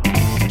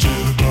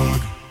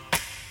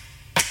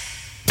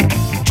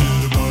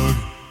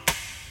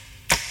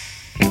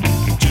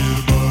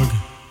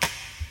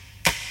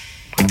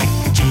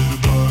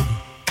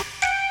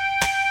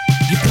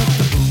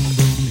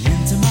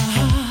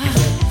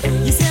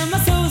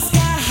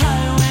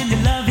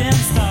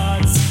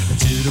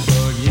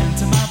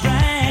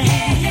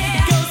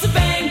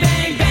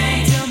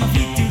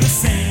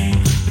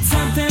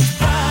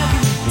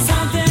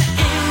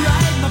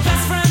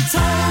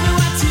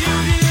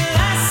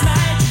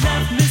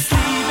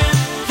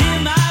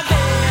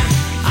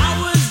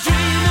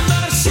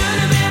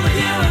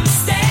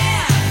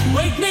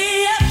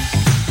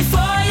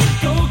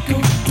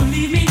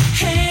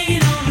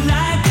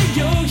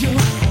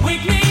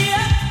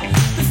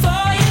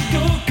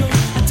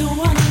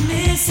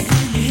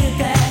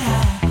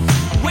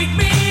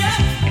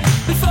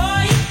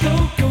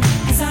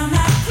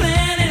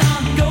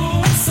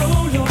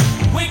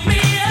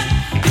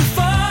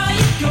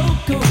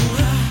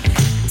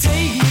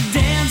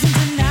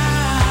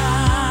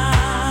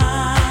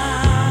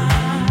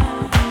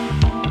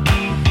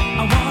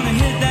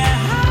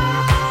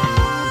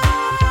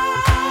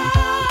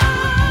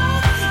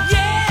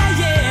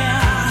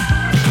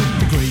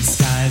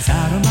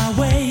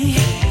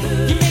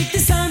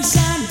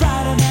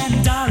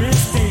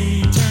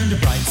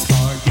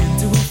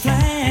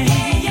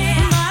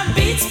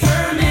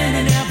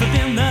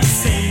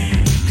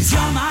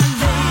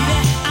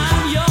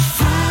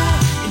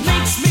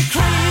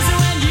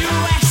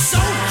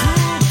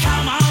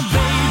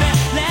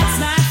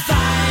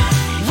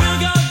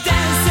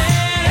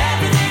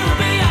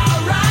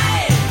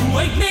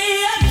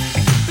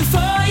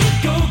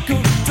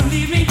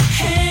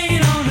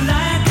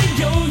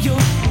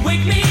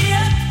 Wake me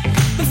up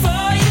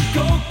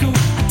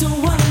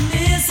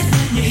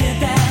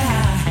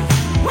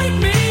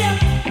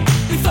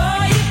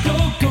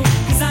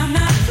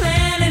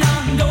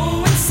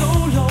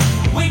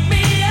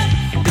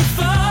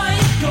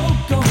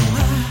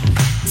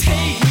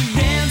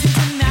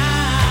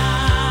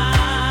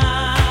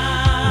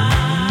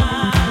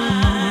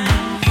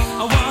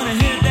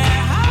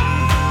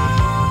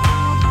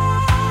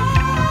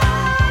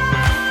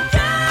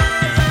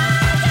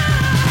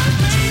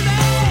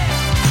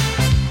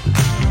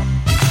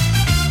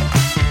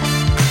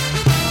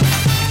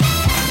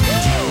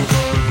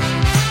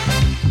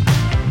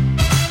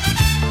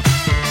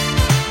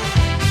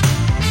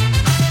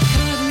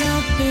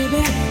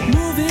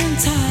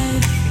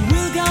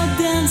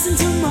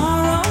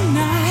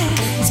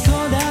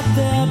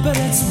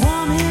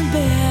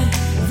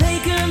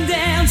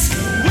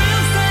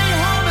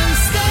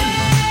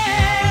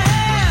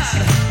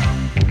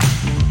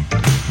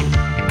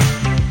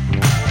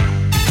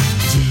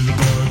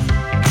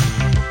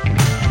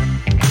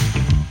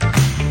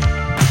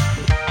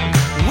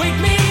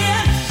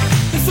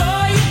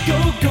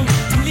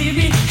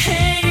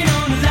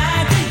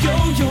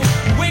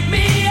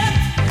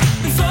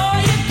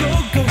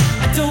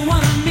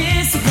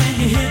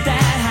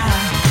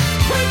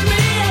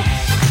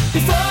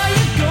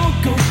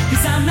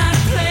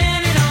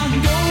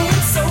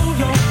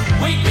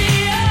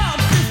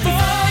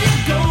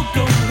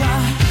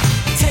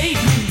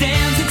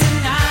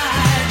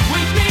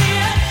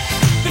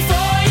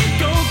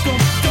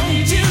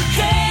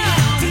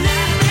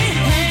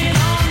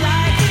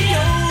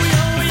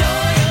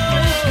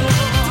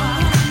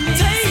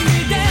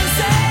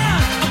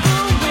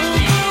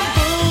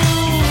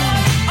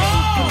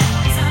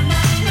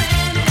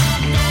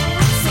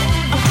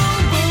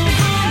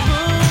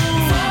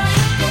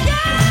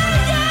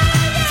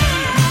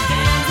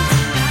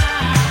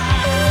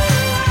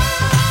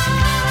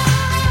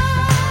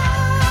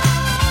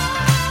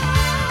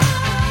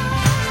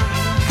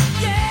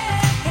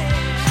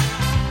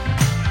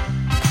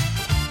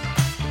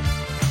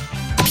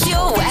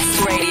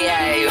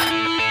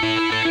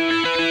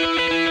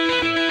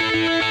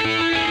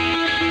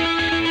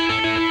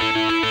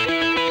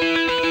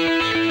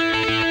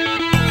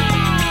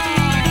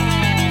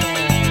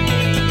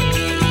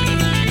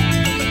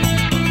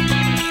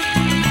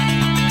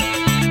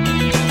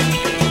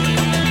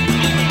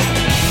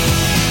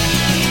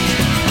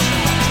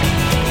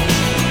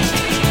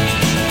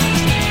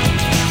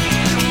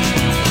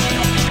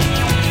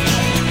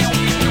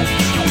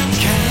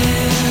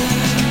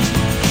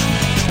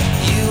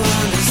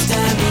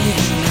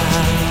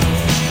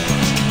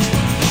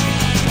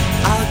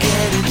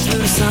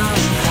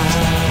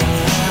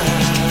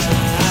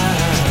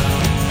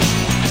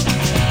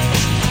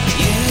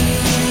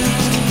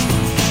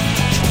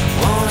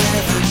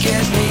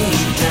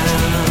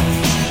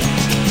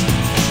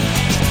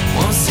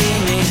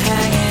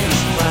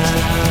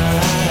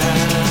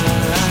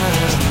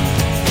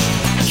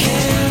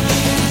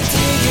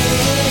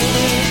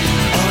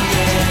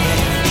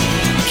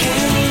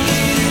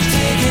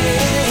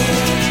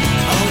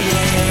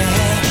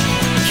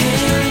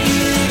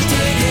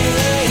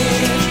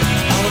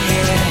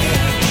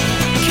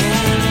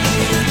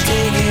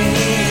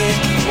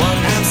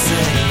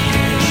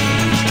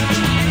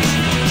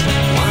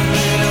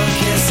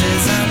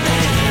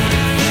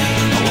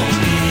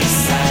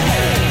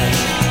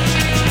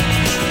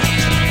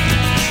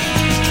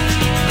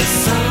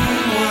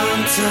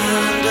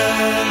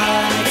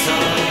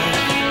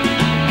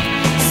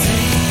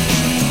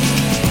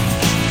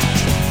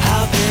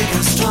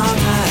how strong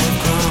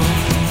I've grown.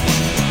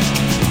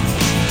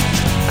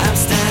 I'm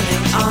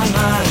standing on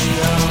my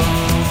own.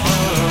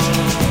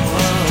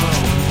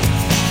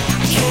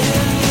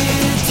 Can you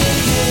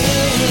dig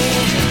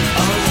it?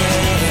 Oh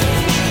yeah.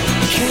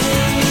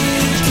 Can you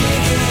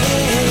dig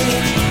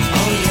it?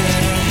 Oh yeah.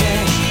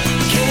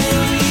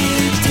 Can you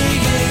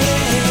dig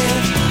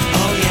it?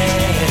 Oh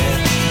yeah.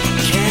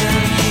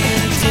 Can you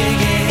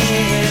dig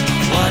it?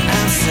 What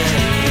I'm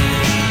saying.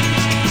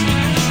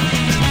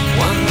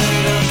 One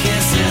little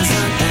kiss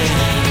isn't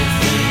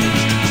anything.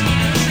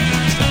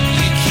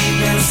 You keep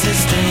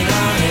insisting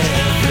on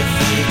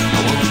everything. I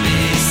won't be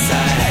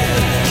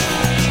sad.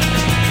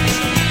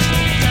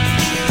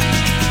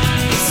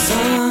 If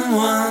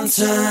someone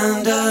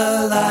turned the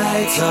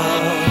lights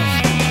off.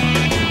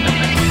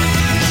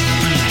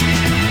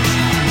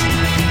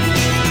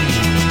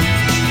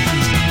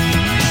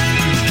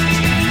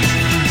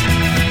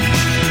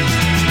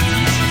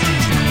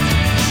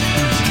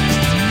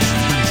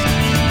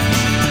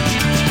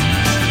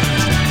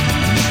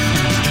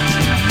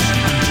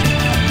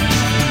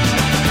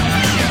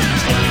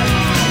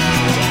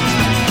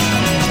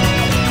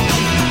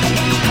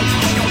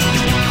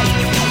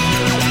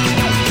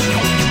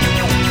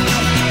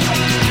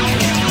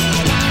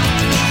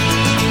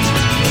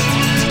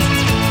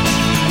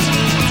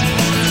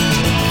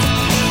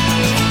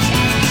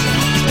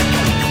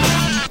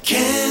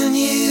 Can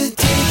you dig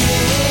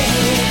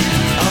it?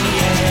 Oh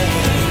yeah.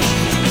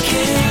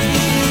 Can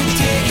you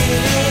dig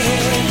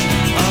it?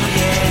 Oh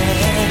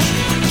yeah.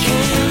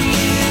 Can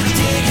you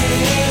dig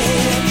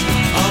it?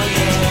 Oh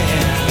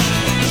yeah.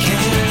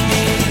 Can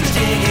you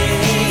dig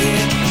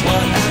it?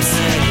 What I'm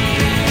saying.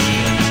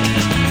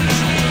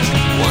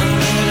 One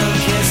little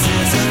kiss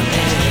isn't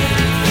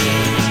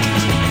anything.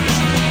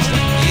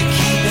 You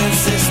keep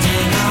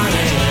insisting on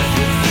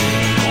everything.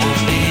 I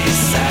won't be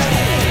sad.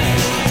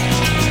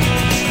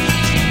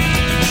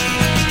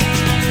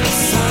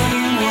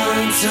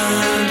 Someone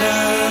turn the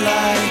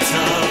lights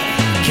off.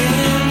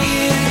 Can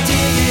you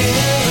dig it?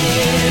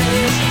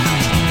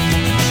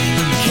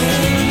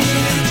 Can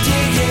you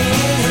dig it?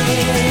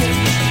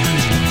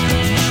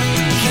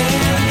 Can you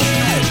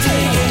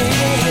dig it?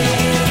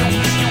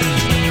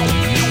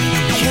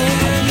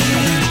 Can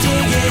you dig it?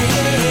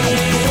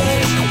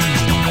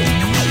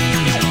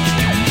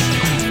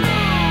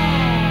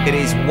 It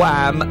is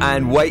Wham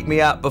and Wake Me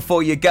Up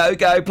Before You Go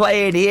Go,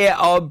 playing here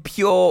on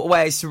Pure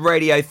West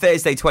Radio,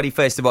 Thursday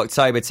 21st of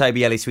October.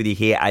 Toby Ellis with you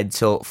here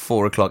until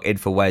 4 o'clock in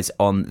for Wes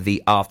on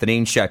the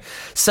afternoon show.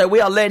 So we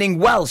are learning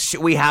Welsh.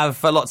 We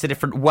have lots of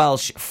different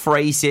Welsh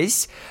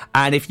phrases,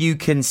 and if you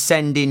can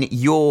send in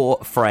your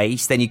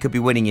phrase, then you could be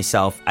winning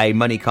yourself a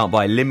Money Can't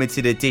Buy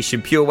limited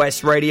edition Pure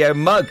West Radio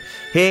mug.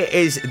 Here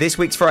is this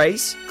week's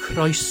phrase.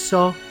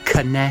 Croeso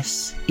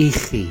cynnes I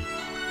chi.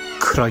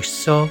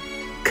 Croeso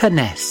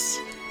cynnes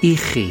I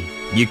chi.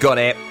 You got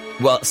it.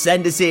 Well,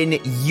 send us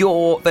in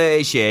your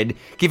version.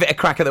 Give it a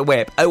crack at the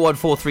whip.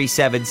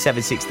 01437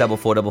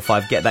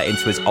 764455. Get that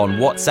into us on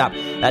WhatsApp.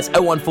 That's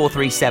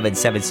 01437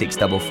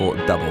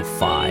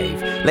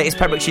 764455. Latest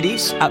Pembrokeshire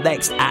news up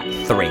next at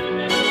 3.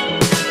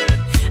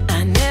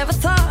 I never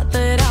thought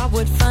that I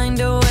would find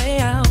a way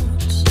out.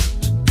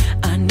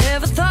 I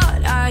never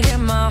thought I'd hear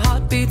my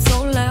heartbeat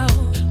so loud.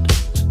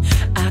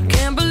 I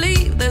can't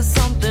believe there's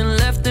something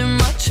left in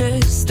my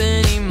chest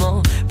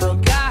anymore.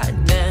 But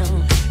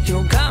goddamn,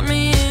 you got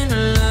me in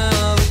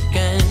love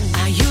again.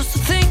 I used to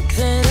think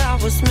that I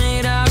was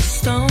made out of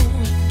stone.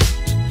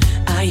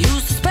 I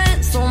used to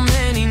spend so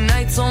many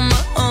nights on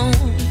my own.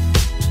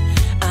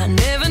 I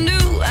never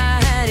knew I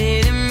had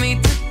it in me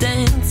to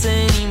dance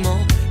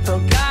anymore. But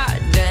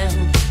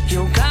goddamn,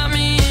 you got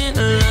me in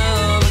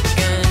love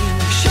again.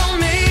 Show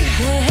me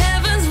the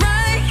heavens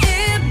right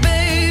here,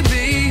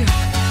 baby.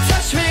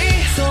 Touch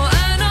me so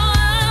I know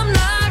I'm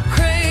not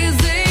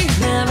crazy.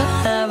 Never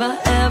have I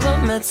ever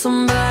met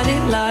somebody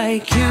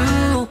like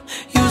you.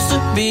 Used to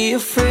be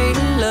afraid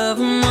of love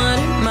and what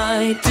it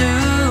might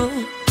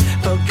do.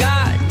 But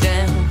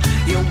goddamn,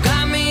 you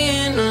got me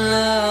in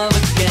love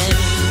again.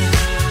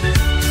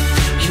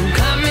 You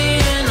got me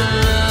in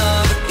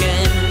love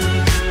again.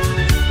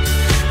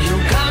 You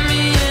got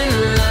me in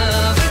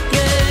love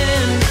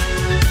again.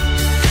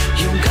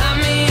 You got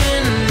me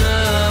in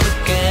love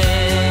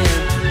again,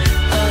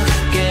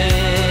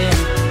 again.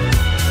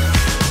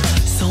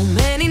 So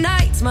many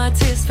nights my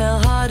tears fell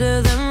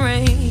harder than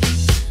rain.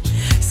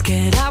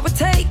 Scared I would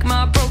take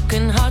my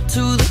broken heart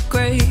to the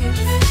grave.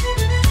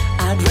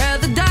 I'd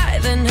rather die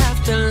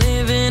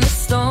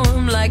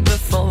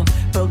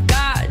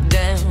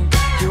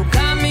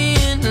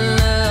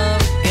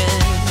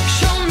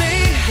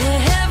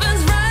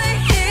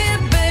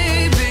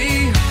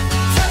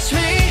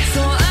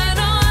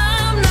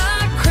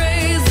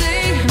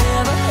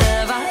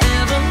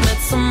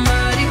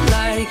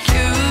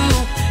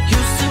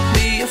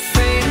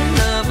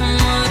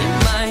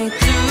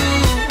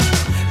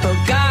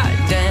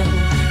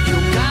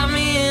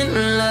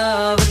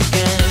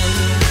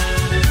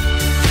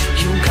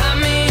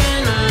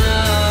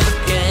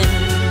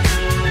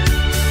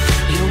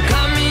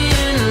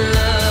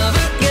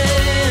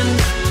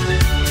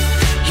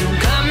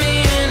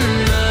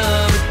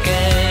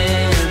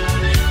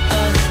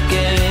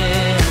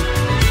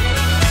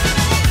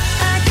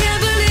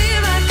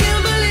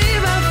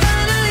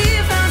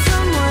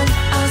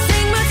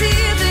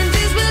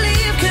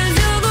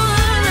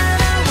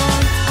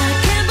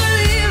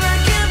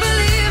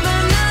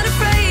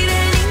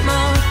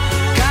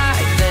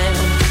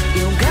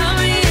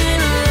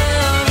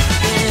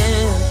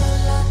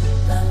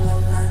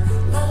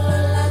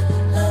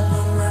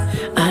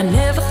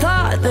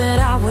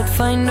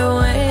find a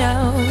way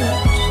out.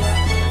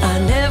 I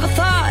never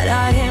thought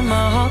I'd hear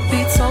my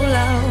heartbeat so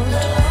loud.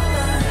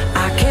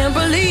 I can't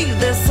believe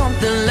there's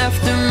something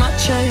left in my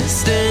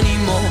chest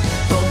anymore.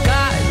 But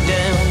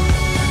goddamn,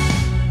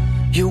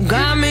 you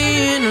got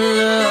me in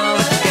love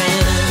again.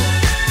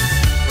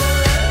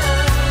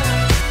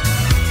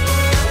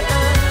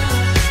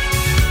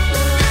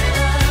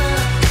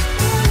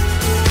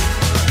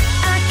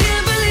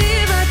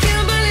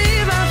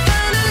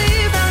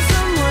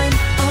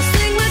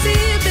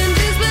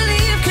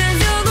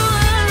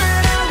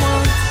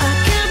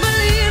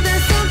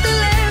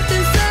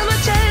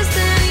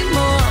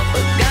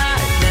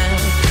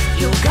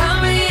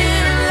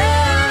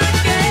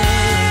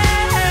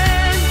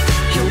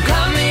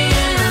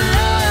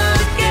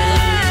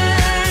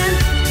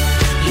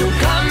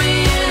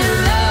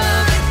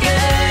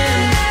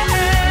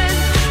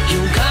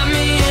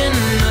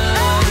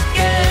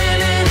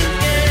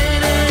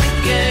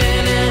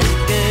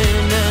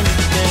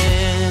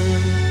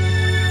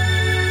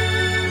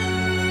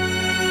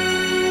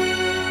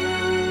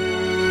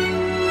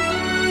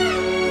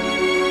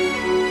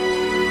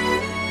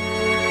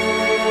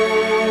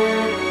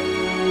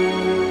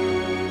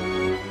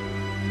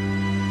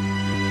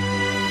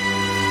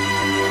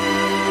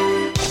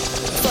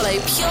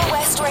 Pure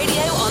West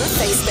Radio on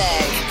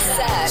Facebook.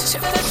 Search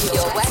for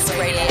Pure West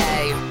Radio.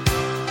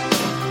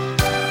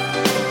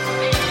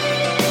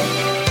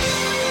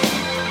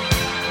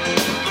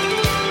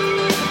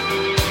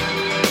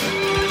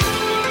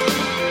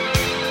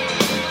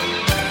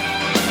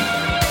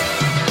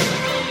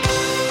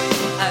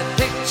 I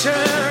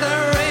pictured a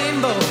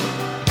rainbow.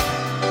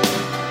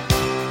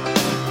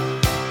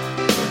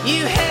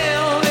 You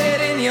held it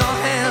in your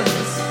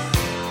hands.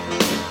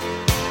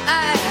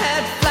 I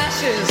had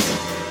flashes.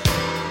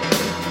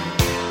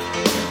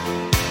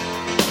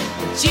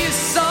 You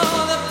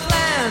saw the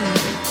plan.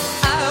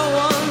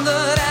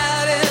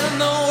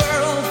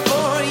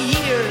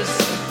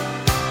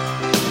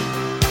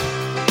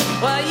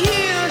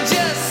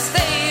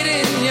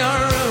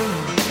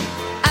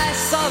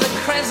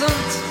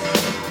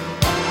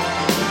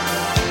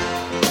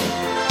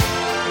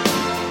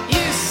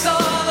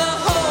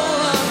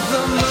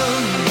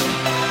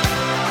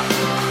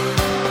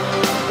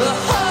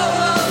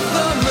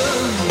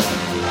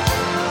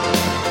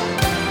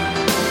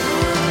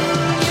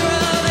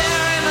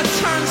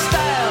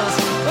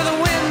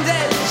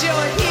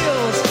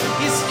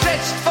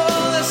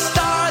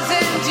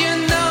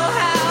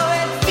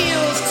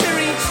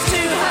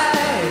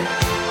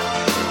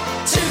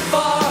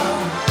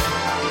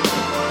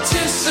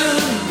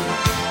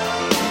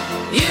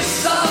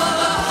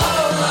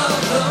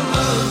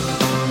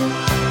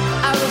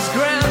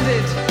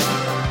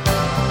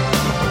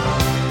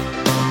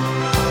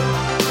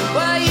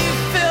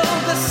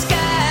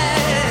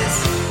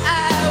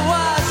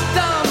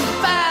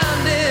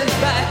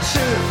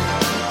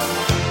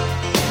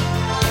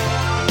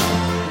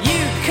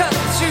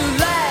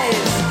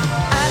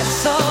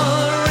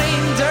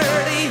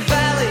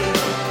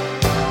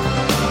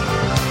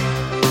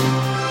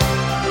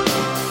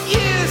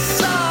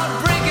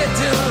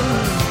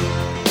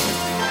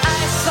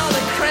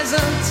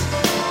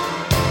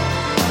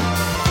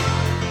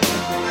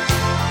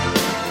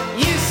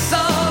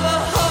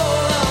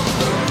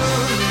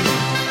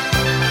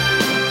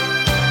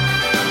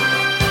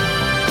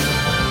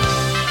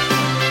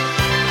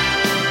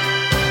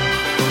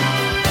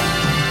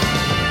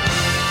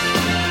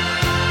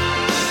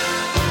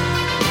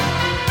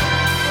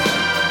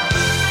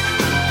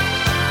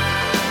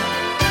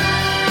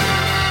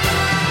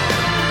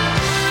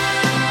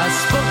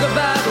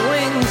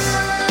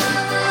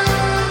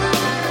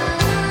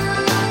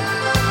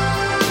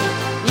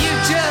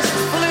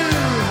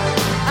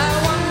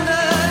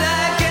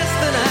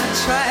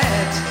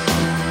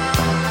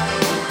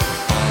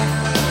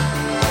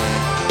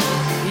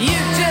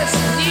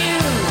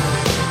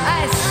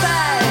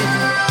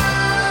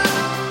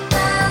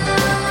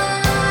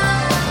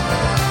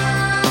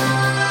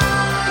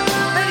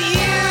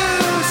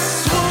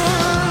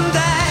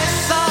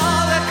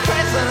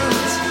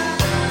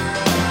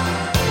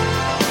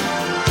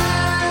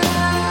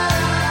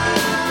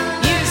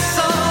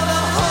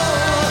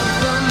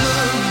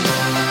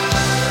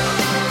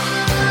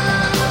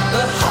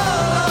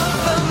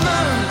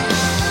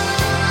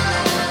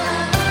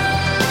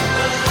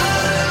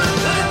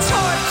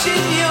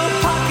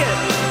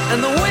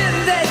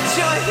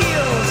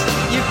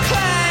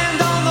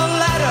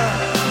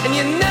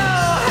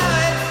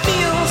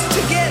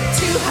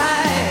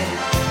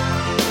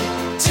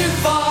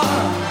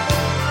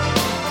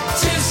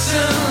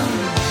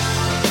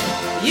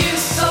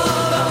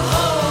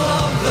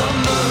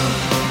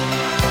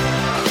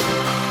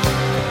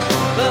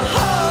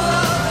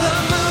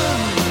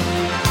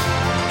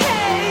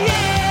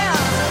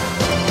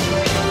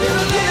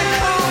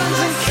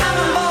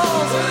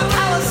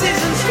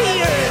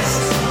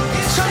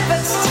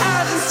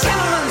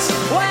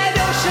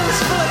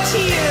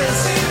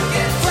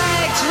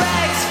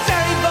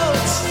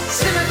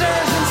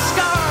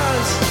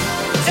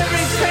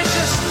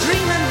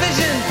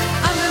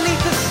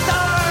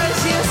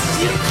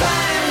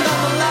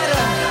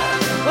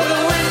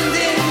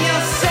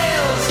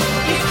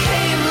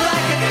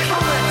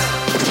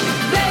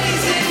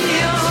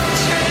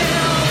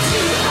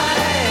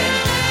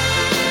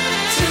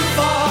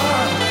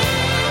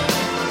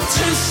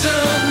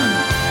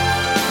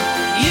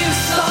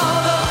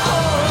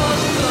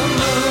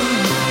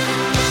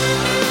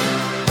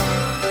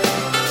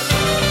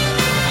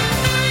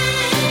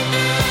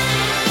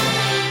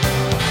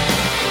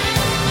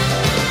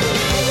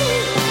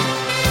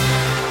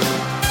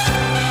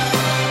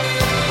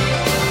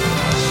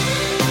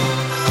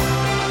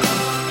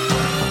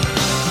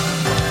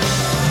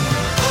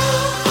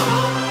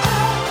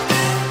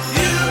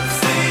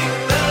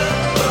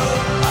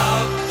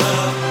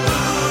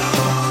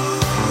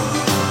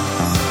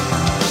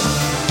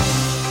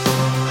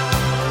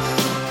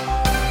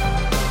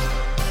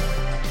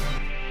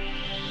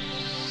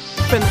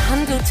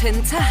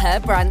 Bolton to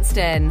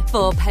Herbrandston.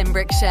 For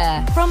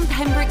Pembrokeshire. From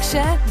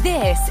Pembrokeshire,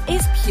 this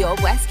is Pure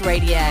West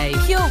Radio.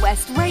 Pure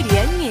West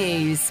Radio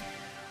News.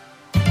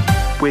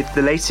 With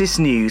the latest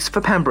news for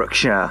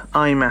Pembrokeshire,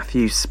 I'm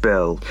Matthew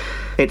Spill.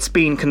 It's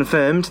been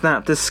confirmed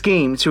that the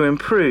scheme to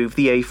improve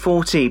the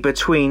A40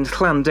 between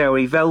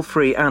Llandowery,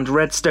 Velfrey and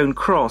Redstone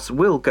Cross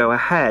will go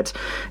ahead.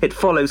 It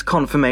follows confirmation